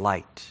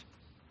light.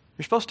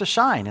 You're supposed to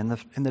shine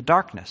in the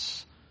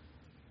darkness.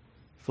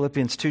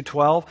 Philippians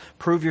 2:12,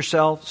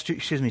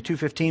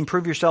 2:15,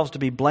 prove yourselves to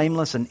be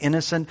blameless and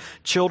innocent,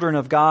 children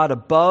of God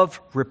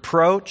above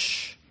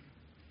reproach,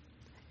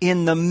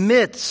 in the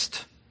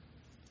midst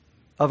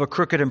of a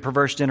crooked and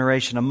perverse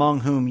generation, among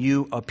whom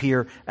you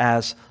appear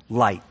as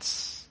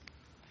lights.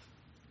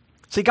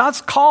 See,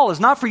 God's call is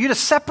not for you to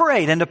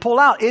separate and to pull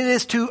out. It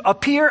is to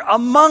appear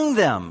among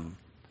them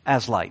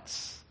as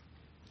lights.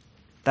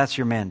 That's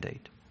your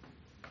mandate.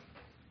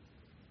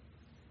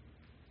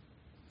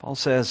 Paul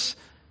says,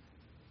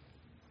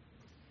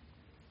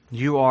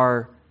 you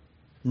are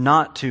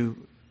not to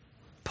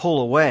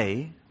pull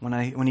away.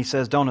 When he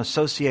says don't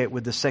associate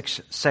with the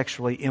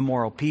sexually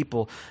immoral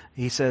people,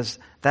 he says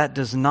that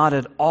does not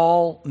at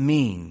all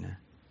mean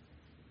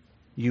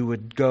you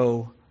would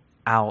go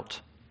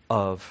out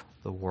of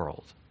the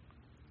world.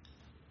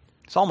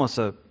 It's almost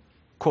a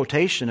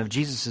quotation of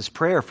Jesus'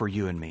 prayer for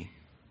you and me.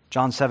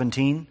 John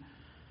 17,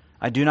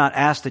 I do not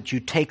ask that you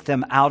take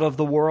them out of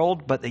the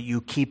world, but that you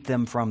keep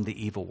them from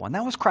the evil one.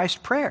 That was Christ's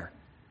prayer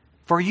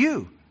for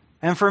you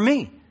and for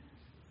me.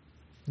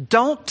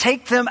 Don't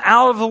take them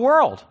out of the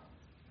world.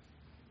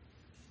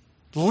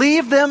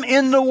 Leave them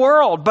in the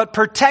world, but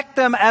protect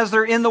them as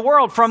they're in the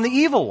world from the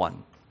evil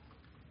one.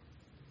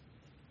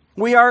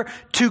 We are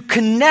to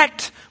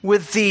connect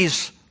with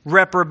these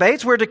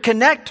reprobates. We're to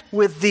connect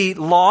with the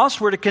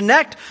lost. We're to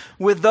connect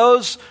with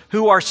those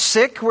who are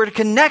sick. We're to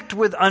connect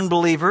with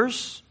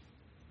unbelievers,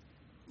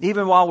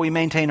 even while we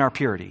maintain our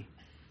purity.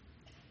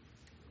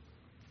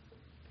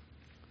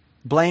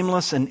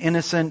 Blameless and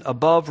innocent,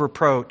 above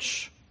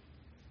reproach,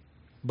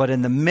 but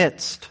in the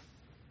midst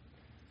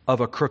of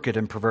a crooked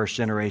and perverse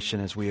generation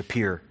as we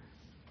appear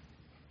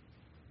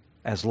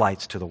as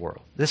lights to the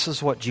world. This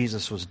is what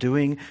Jesus was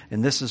doing,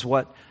 and this is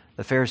what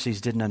the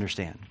Pharisees didn't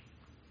understand.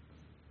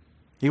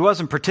 He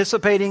wasn't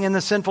participating in the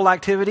sinful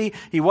activity.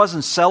 He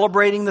wasn't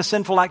celebrating the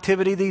sinful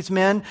activity of these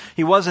men.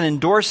 He wasn't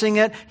endorsing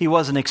it. He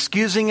wasn't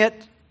excusing it.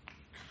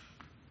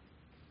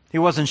 He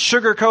wasn't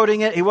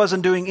sugarcoating it. He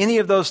wasn't doing any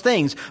of those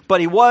things.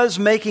 But he was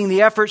making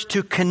the efforts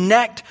to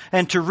connect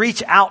and to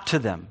reach out to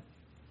them.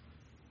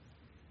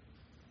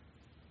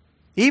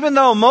 Even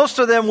though most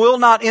of them will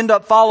not end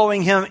up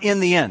following him in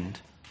the end.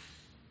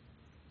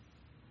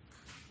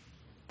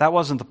 That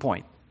wasn't the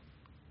point.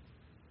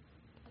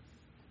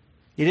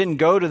 He didn't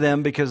go to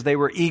them because they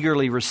were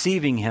eagerly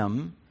receiving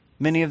him.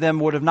 Many of them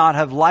would have not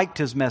have liked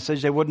his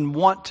message. They wouldn't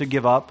want to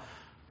give up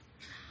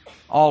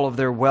all of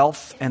their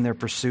wealth and their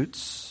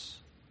pursuits.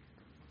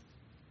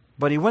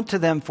 But he went to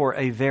them for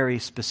a very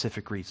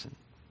specific reason,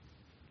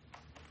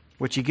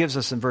 which he gives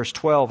us in verse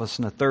 12 as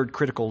in a third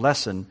critical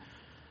lesson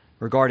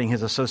regarding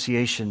his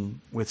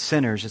association with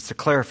sinners. It's the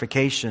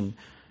clarification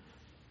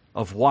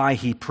of why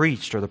he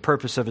preached, or the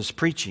purpose of his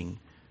preaching.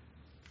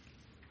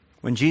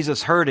 When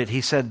Jesus heard it,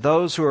 he said,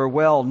 those who are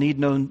well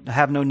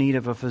have no need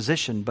of a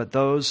physician, but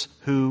those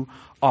who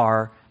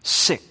are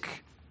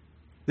sick.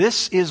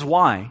 This is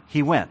why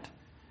he went.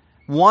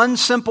 One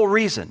simple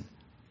reason.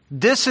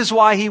 This is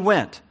why he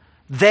went.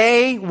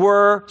 They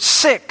were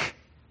sick.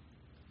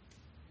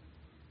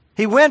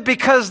 He went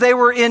because they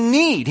were in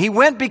need. He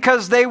went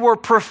because they were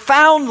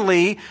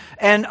profoundly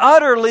and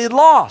utterly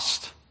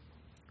lost.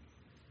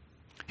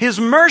 His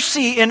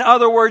mercy, in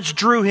other words,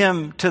 drew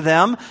him to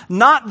them,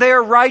 not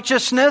their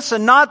righteousness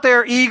and not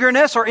their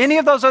eagerness or any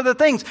of those other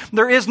things.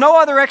 There is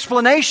no other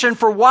explanation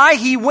for why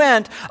he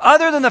went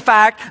other than the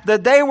fact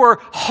that they were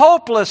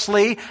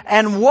hopelessly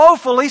and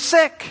woefully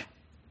sick.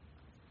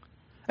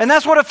 And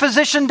that's what a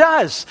physician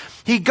does.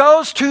 He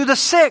goes to the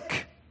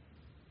sick.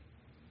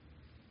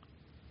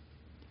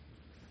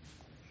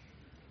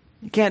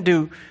 You can't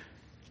do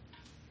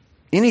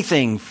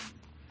anything.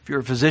 If you're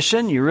a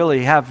physician, you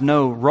really have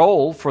no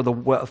role for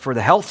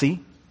the healthy,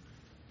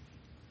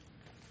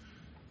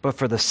 but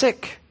for the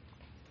sick.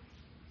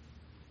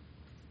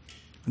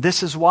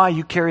 This is why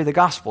you carry the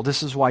gospel.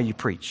 This is why you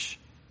preach.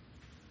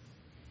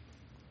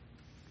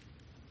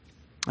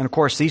 And of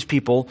course, these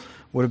people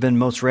would have been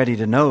most ready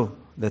to know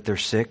that they're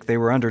sick. They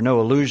were under no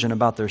illusion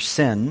about their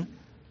sin.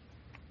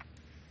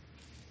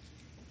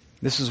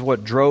 This is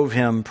what drove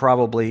him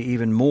probably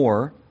even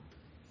more.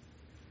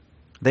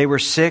 They were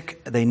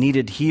sick, they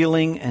needed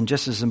healing, and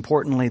just as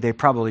importantly, they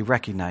probably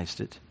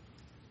recognized it.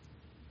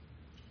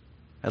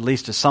 At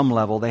least to some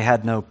level, they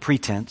had no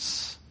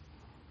pretense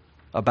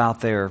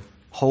about their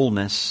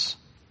wholeness.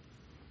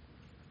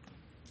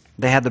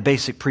 They had the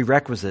basic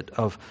prerequisite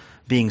of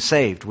being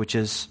saved, which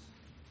is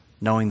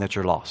knowing that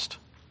you're lost.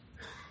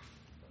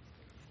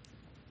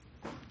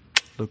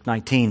 Luke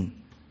 19.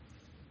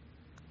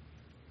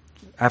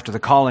 After the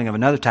calling of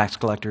another tax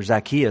collector,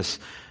 Zacchaeus,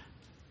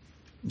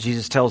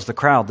 Jesus tells the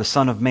crowd, the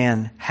Son of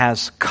Man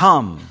has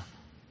come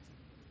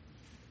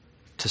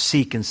to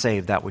seek and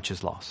save that which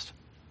is lost.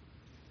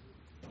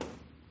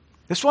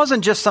 This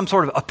wasn't just some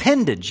sort of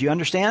appendage, you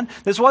understand?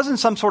 This wasn't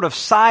some sort of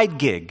side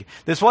gig.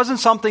 This wasn't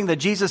something that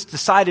Jesus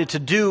decided to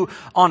do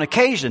on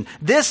occasion.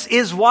 This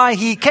is why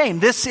he came.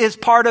 This is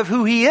part of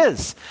who he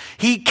is.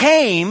 He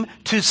came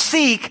to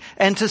seek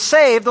and to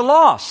save the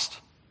lost.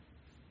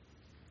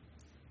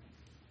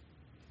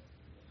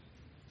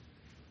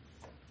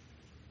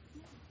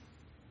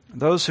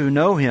 Those who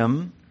know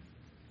him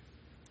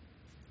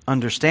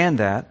understand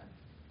that.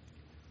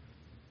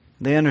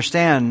 They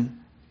understand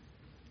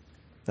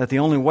that the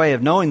only way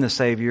of knowing the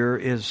Savior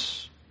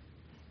is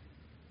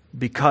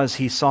because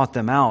he sought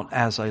them out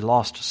as a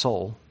lost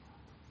soul.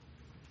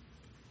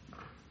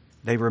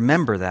 They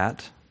remember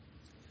that.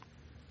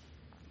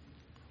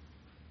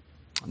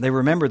 They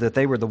remember that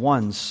they were the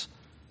ones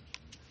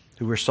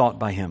who were sought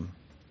by him.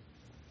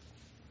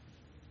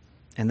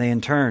 And they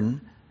in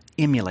turn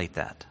emulate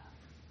that.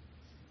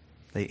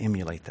 They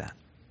emulate that.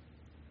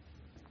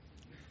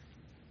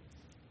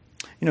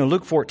 You know,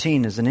 Luke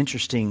 14 is an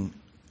interesting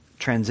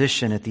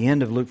transition. At the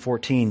end of Luke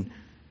 14,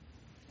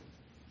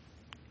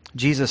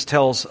 Jesus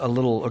gives a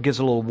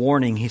little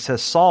warning. He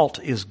says,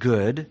 salt is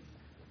good,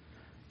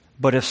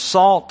 but if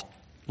salt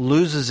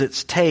loses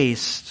its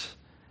taste,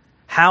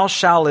 how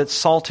shall its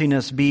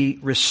saltiness be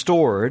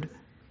restored?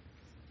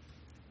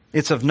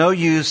 It's of no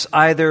use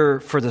either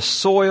for the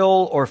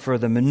soil or for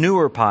the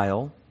manure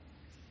pile,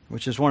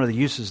 which is one of the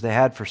uses they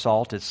had for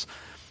salt. Its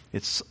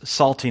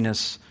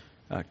saltiness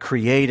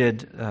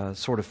created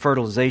sort of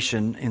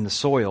fertilization in the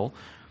soil.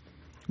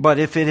 But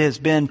if it has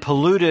been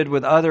polluted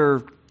with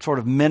other sort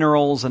of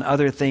minerals and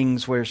other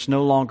things where it's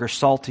no longer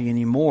salty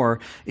anymore,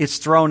 it's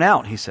thrown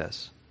out, he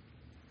says.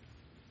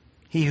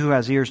 He who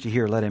has ears to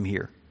hear, let him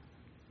hear.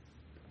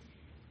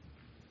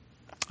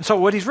 So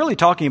what he's really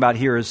talking about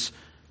here is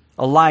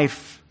a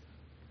life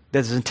that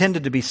is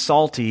intended to be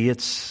salty.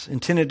 It's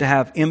intended to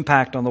have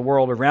impact on the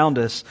world around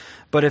us.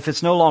 But if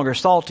it's no longer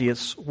salty,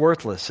 it's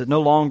worthless. It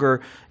no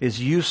longer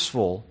is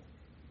useful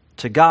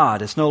to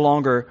God. It's no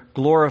longer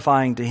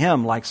glorifying to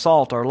Him. Like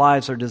salt, our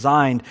lives are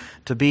designed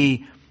to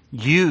be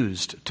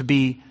used, to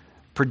be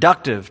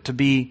productive, to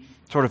be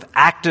sort of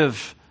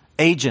active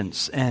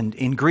agents and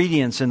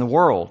ingredients in the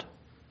world.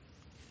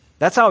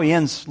 That's how he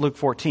ends Luke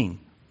 14.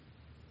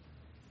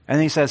 And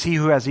then he says, he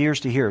who has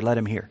ears to hear, let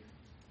him hear.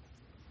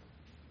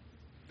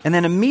 And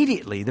then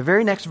immediately, the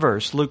very next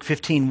verse, Luke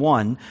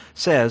 15:1,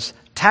 says,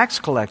 tax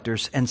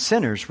collectors and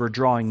sinners were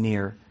drawing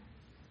near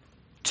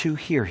to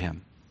hear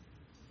him.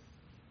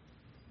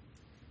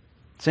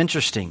 It's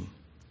interesting.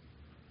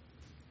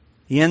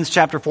 He ends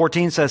chapter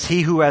 14, says,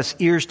 he who has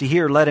ears to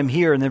hear, let him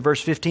hear. And then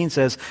verse 15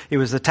 says, it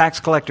was the tax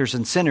collectors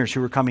and sinners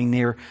who were coming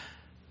near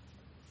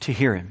to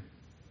hear him.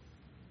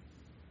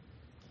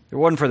 If it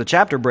wasn't for the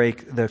chapter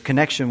break, the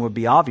connection would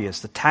be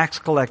obvious. The tax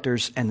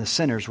collectors and the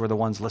sinners were the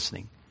ones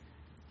listening.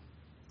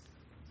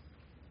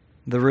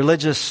 The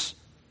religious,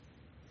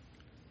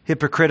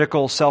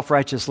 hypocritical,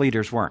 self-righteous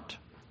leaders weren't.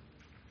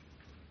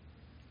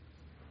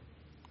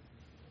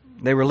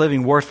 They were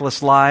living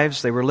worthless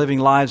lives. They were living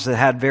lives that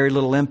had very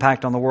little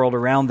impact on the world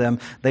around them.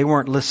 They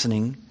weren't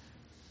listening.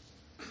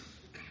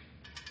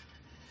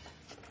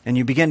 And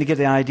you begin to get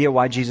the idea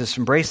why Jesus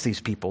embraced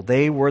these people.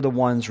 They were the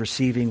ones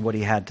receiving what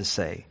he had to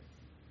say.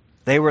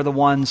 They were the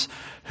ones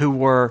who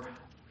were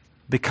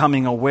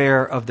becoming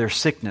aware of their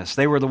sickness.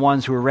 They were the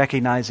ones who were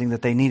recognizing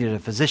that they needed a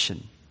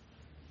physician.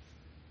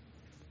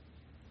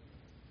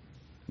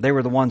 They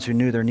were the ones who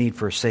knew their need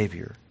for a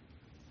Savior.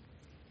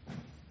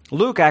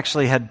 Luke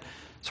actually had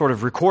sort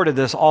of recorded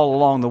this all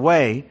along the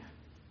way.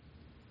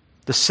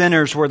 The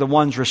sinners were the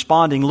ones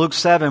responding. Luke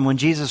 7, when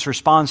Jesus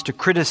responds to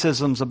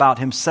criticisms about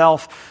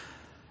himself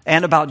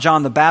and about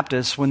John the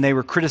Baptist when they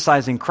were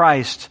criticizing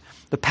Christ,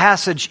 the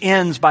passage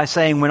ends by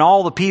saying, when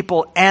all the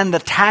people and the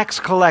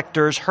tax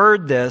collectors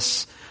heard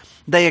this,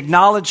 they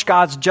acknowledged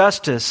God's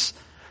justice,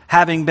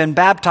 having been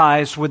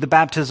baptized with the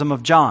baptism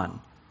of John.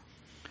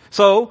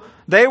 So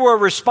they were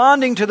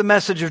responding to the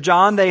message of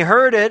John. They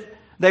heard it.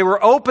 They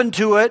were open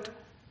to it.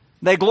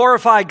 They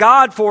glorified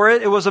God for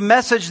it. It was a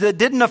message that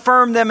didn't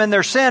affirm them in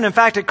their sin. In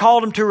fact, it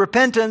called them to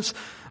repentance.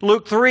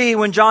 Luke 3,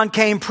 when John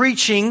came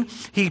preaching,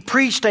 he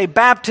preached a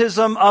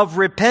baptism of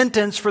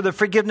repentance for the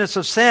forgiveness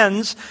of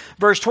sins.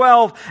 Verse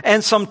 12,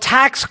 and some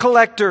tax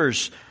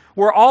collectors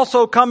were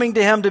also coming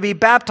to him to be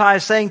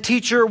baptized, saying,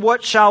 Teacher,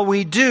 what shall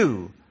we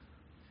do?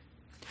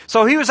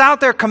 So he was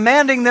out there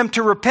commanding them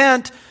to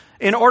repent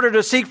in order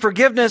to seek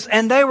forgiveness,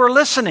 and they were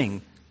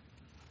listening.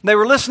 They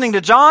were listening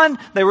to John.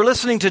 They were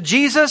listening to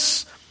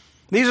Jesus.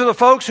 These are the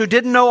folks who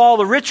didn't know all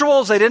the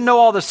rituals. They didn't know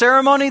all the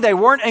ceremony. They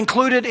weren't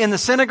included in the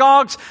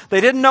synagogues.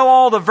 They didn't know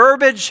all the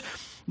verbiage.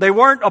 They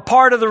weren't a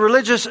part of the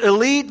religious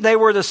elite. They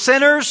were the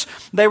sinners.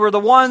 They were the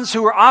ones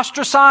who were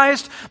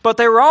ostracized, but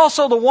they were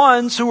also the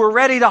ones who were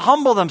ready to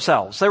humble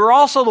themselves. They were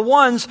also the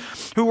ones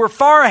who were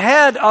far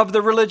ahead of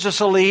the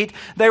religious elite.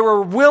 They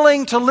were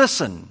willing to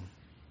listen.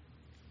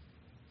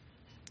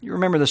 You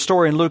remember the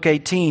story in Luke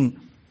 18.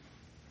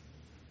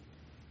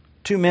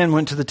 Two men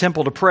went to the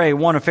temple to pray,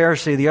 one a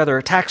Pharisee, the other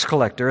a tax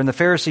collector. And the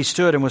Pharisee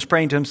stood and was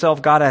praying to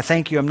himself, God, I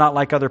thank you, I'm not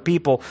like other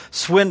people,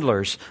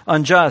 swindlers,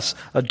 unjust,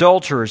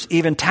 adulterers,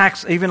 even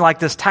like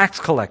this tax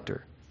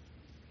collector.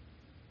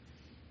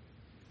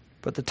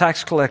 But the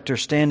tax collector,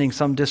 standing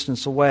some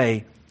distance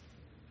away,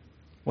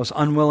 was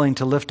unwilling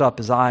to lift up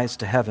his eyes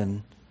to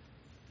heaven,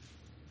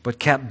 but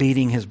kept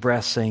beating his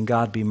breast, saying,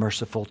 God, be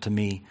merciful to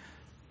me,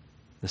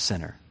 the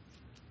sinner.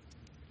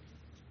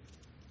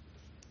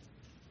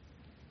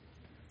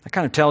 That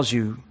kind of tells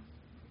you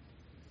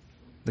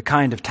the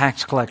kind of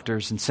tax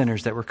collectors and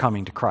sinners that were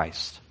coming to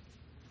Christ.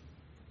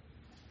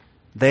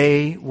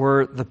 They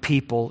were the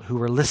people who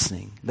were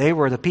listening. They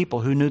were the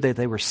people who knew that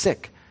they were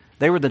sick.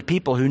 They were the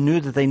people who knew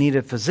that they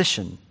needed a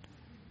physician.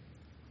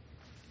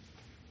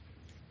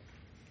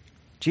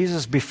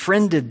 Jesus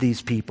befriended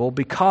these people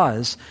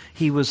because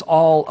he was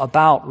all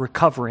about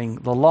recovering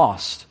the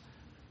lost.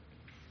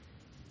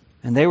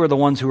 And they were the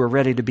ones who were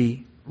ready to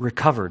be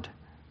recovered.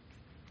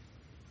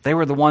 They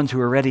were the ones who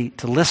were ready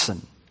to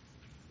listen.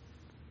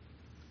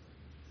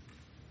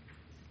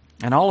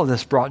 And all of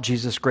this brought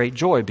Jesus great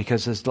joy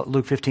because, as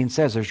Luke 15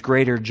 says, there's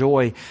greater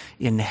joy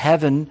in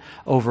heaven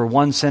over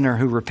one sinner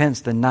who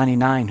repents than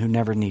 99 who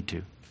never need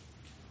to.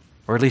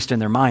 Or at least in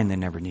their mind, they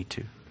never need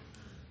to.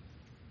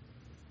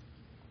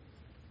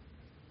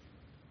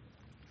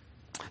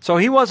 So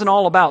he wasn't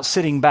all about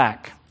sitting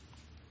back,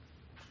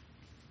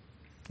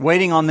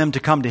 waiting on them to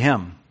come to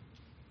him.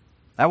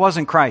 That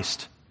wasn't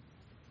Christ.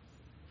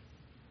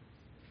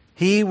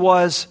 He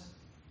was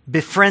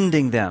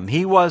befriending them.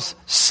 He was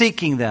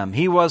seeking them.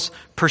 He was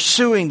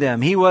pursuing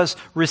them. He was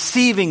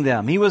receiving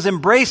them. He was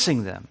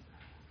embracing them.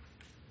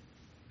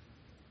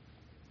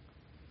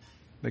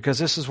 Because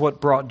this is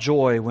what brought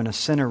joy when a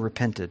sinner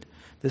repented.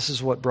 This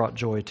is what brought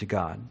joy to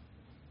God.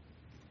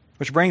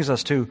 Which brings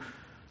us to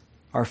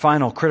our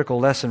final critical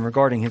lesson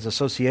regarding his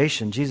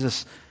association.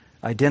 Jesus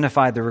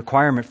identified the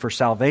requirement for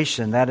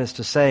salvation. That is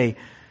to say,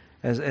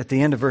 as at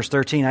the end of verse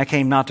 13, I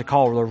came not to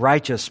call the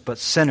righteous, but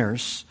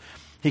sinners.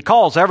 He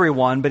calls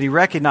everyone, but he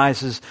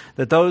recognizes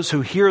that those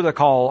who hear the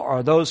call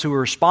or those who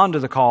respond to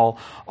the call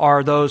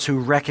are those who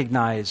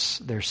recognize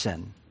their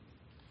sin.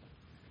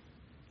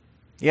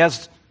 He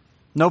has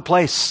no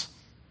place.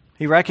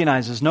 He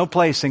recognizes no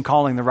place in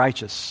calling the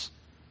righteous.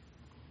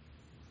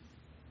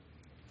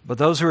 But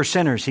those who are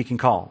sinners, he can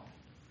call.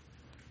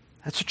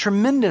 That's a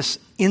tremendous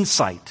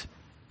insight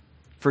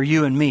for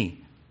you and me.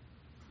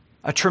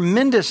 A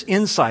tremendous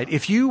insight.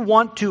 If you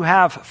want to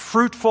have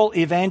fruitful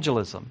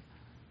evangelism,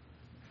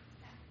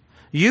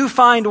 you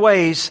find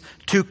ways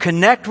to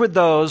connect with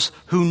those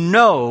who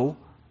know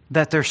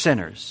that they're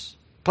sinners.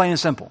 Plain and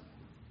simple.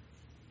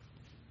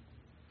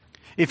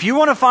 If you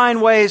want to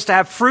find ways to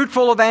have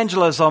fruitful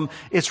evangelism,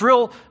 it's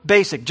real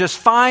basic. Just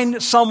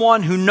find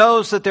someone who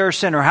knows that they're a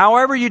sinner.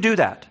 However you do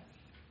that.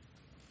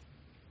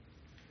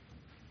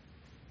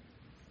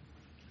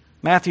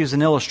 Matthew's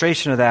an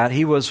illustration of that.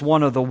 He was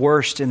one of the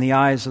worst in the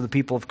eyes of the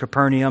people of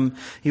Capernaum.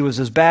 He was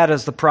as bad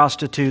as the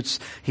prostitutes.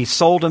 He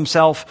sold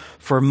himself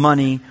for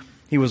money.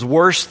 He was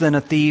worse than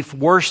a thief,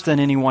 worse than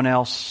anyone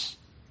else.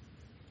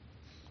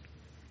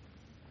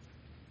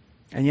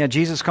 And yet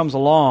Jesus comes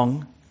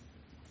along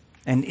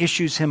and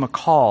issues him a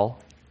call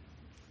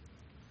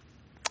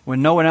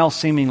when no one else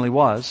seemingly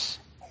was.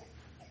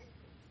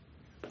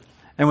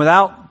 And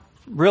without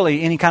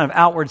really any kind of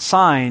outward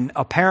sign,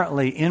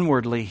 apparently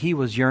inwardly he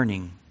was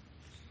yearning.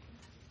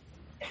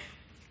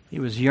 He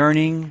was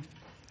yearning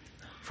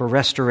for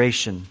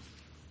restoration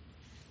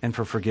and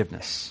for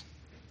forgiveness.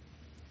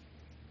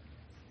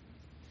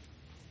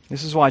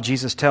 This is why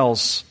Jesus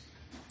tells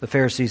the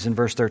Pharisees in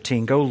verse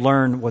 13, go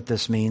learn what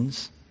this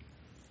means.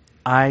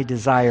 I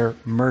desire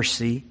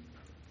mercy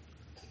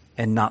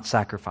and not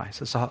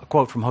sacrifice. It's a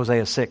quote from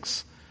Hosea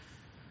 6,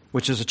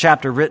 which is a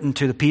chapter written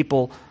to the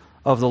people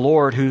of the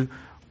Lord who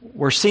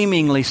were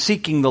seemingly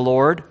seeking the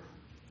Lord.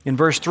 In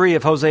verse 3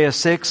 of Hosea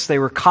 6, they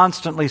were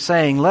constantly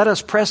saying, let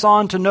us press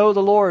on to know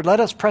the Lord.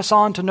 Let us press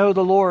on to know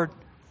the Lord.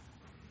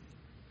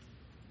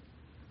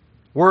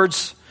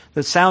 Words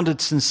that sounded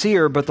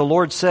sincere, but the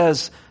Lord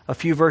says a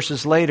few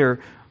verses later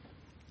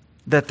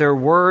that their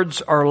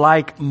words are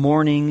like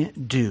morning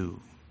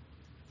dew,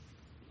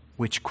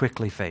 which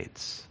quickly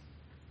fades.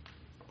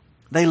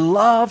 They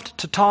loved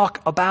to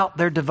talk about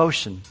their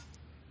devotion.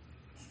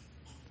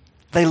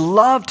 They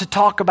loved to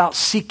talk about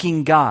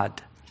seeking God.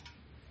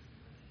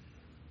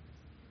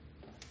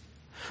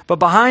 But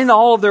behind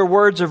all of their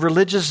words of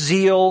religious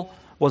zeal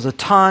was a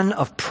ton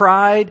of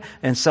pride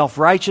and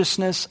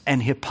self-righteousness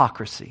and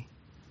hypocrisy.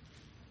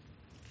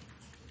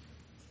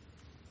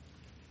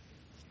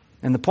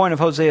 And the point of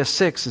Hosea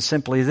 6 is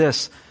simply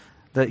this,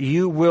 that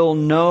you will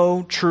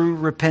know true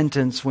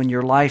repentance when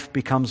your life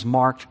becomes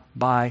marked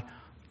by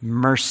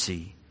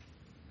mercy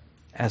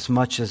as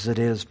much as it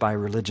is by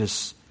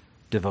religious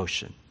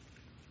devotion.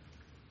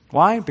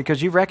 Why?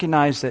 Because you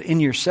recognize that in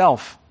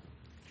yourself,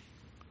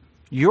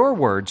 your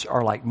words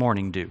are like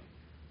morning dew.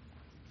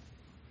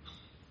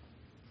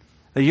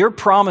 That your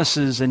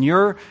promises and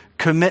your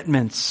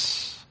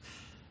commitments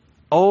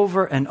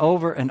over and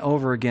over and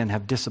over again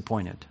have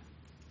disappointed.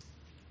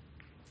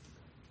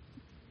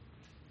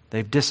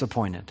 They've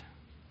disappointed.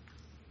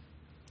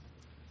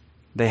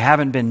 They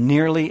haven't been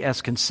nearly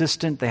as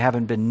consistent. They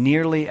haven't been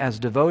nearly as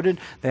devoted.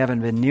 They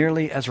haven't been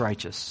nearly as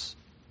righteous.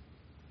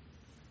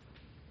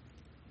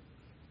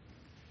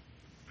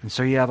 And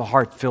so you have a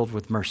heart filled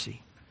with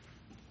mercy.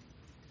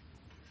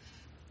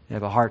 You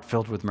have a heart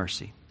filled with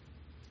mercy.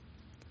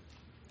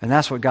 And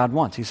that's what God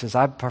wants. He says,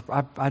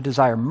 I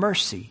desire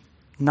mercy,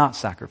 not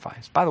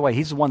sacrifice. By the way,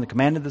 He's the one that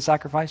commanded the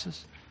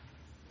sacrifices.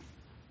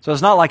 So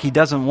it's not like He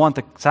doesn't want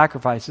the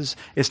sacrifices.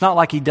 It's not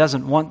like He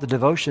doesn't want the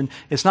devotion.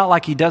 It's not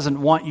like He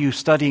doesn't want you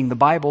studying the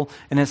Bible.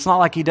 And it's not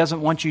like He doesn't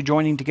want you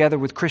joining together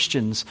with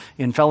Christians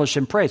in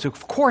fellowship and praise.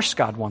 Of course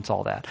God wants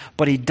all that.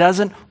 But He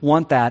doesn't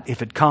want that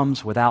if it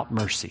comes without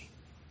mercy.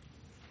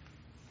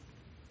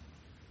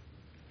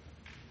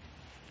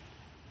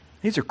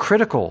 These are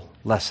critical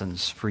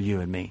lessons for you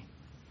and me.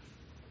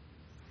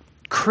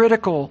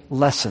 Critical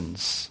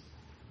lessons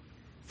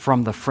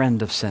from the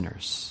friend of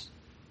sinners.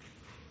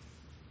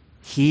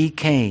 He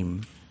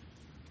came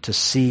to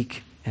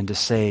seek and to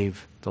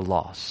save the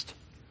lost.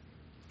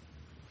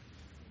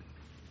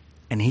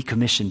 And He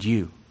commissioned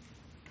you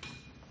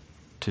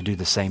to do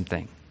the same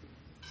thing.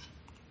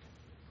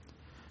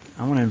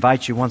 I want to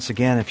invite you once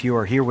again, if you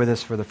are here with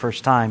us for the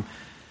first time,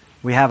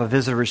 we have a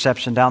visitor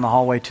reception down the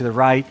hallway to the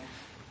right.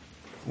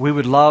 We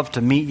would love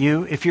to meet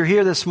you. If you're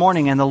here this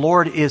morning and the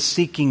Lord is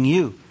seeking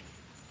you,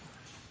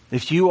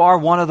 if you are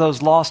one of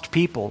those lost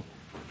people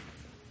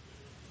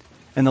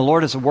and the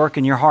Lord is at work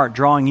in your heart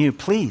drawing you,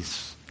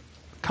 please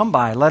come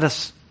by. Let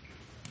us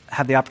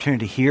have the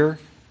opportunity to hear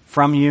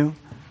from you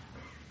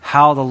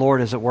how the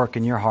Lord is at work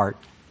in your heart,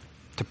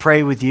 to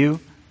pray with you,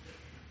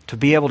 to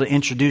be able to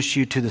introduce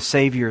you to the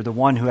Savior, the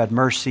one who had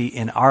mercy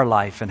in our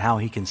life and how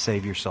He can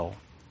save your soul.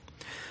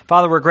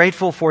 Father, we're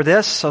grateful for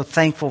this, so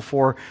thankful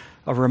for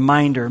a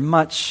reminder,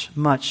 much,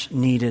 much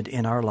needed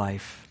in our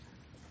life.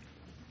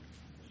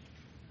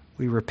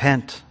 We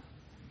repent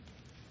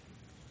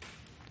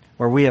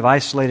where we have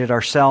isolated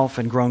ourselves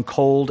and grown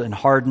cold and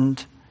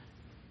hardened.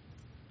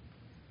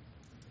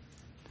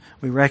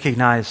 We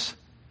recognize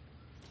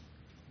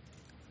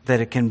that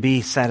it can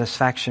be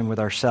satisfaction with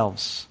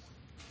ourselves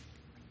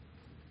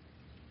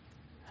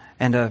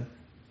and a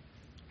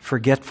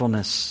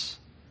forgetfulness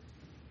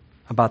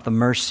about the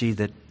mercy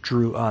that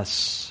drew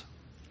us,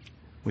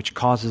 which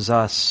causes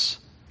us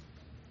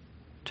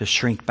to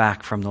shrink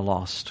back from the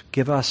lost.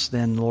 Give us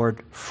then,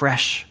 Lord,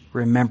 fresh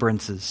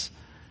remembrances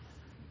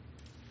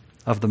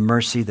of the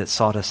mercy that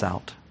sought us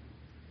out,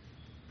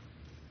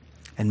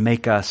 and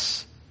make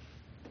us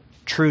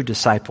true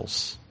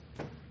disciples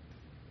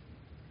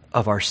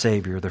of our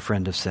Savior, the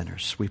friend of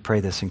sinners. We pray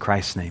this in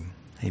Christ's name.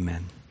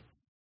 Amen.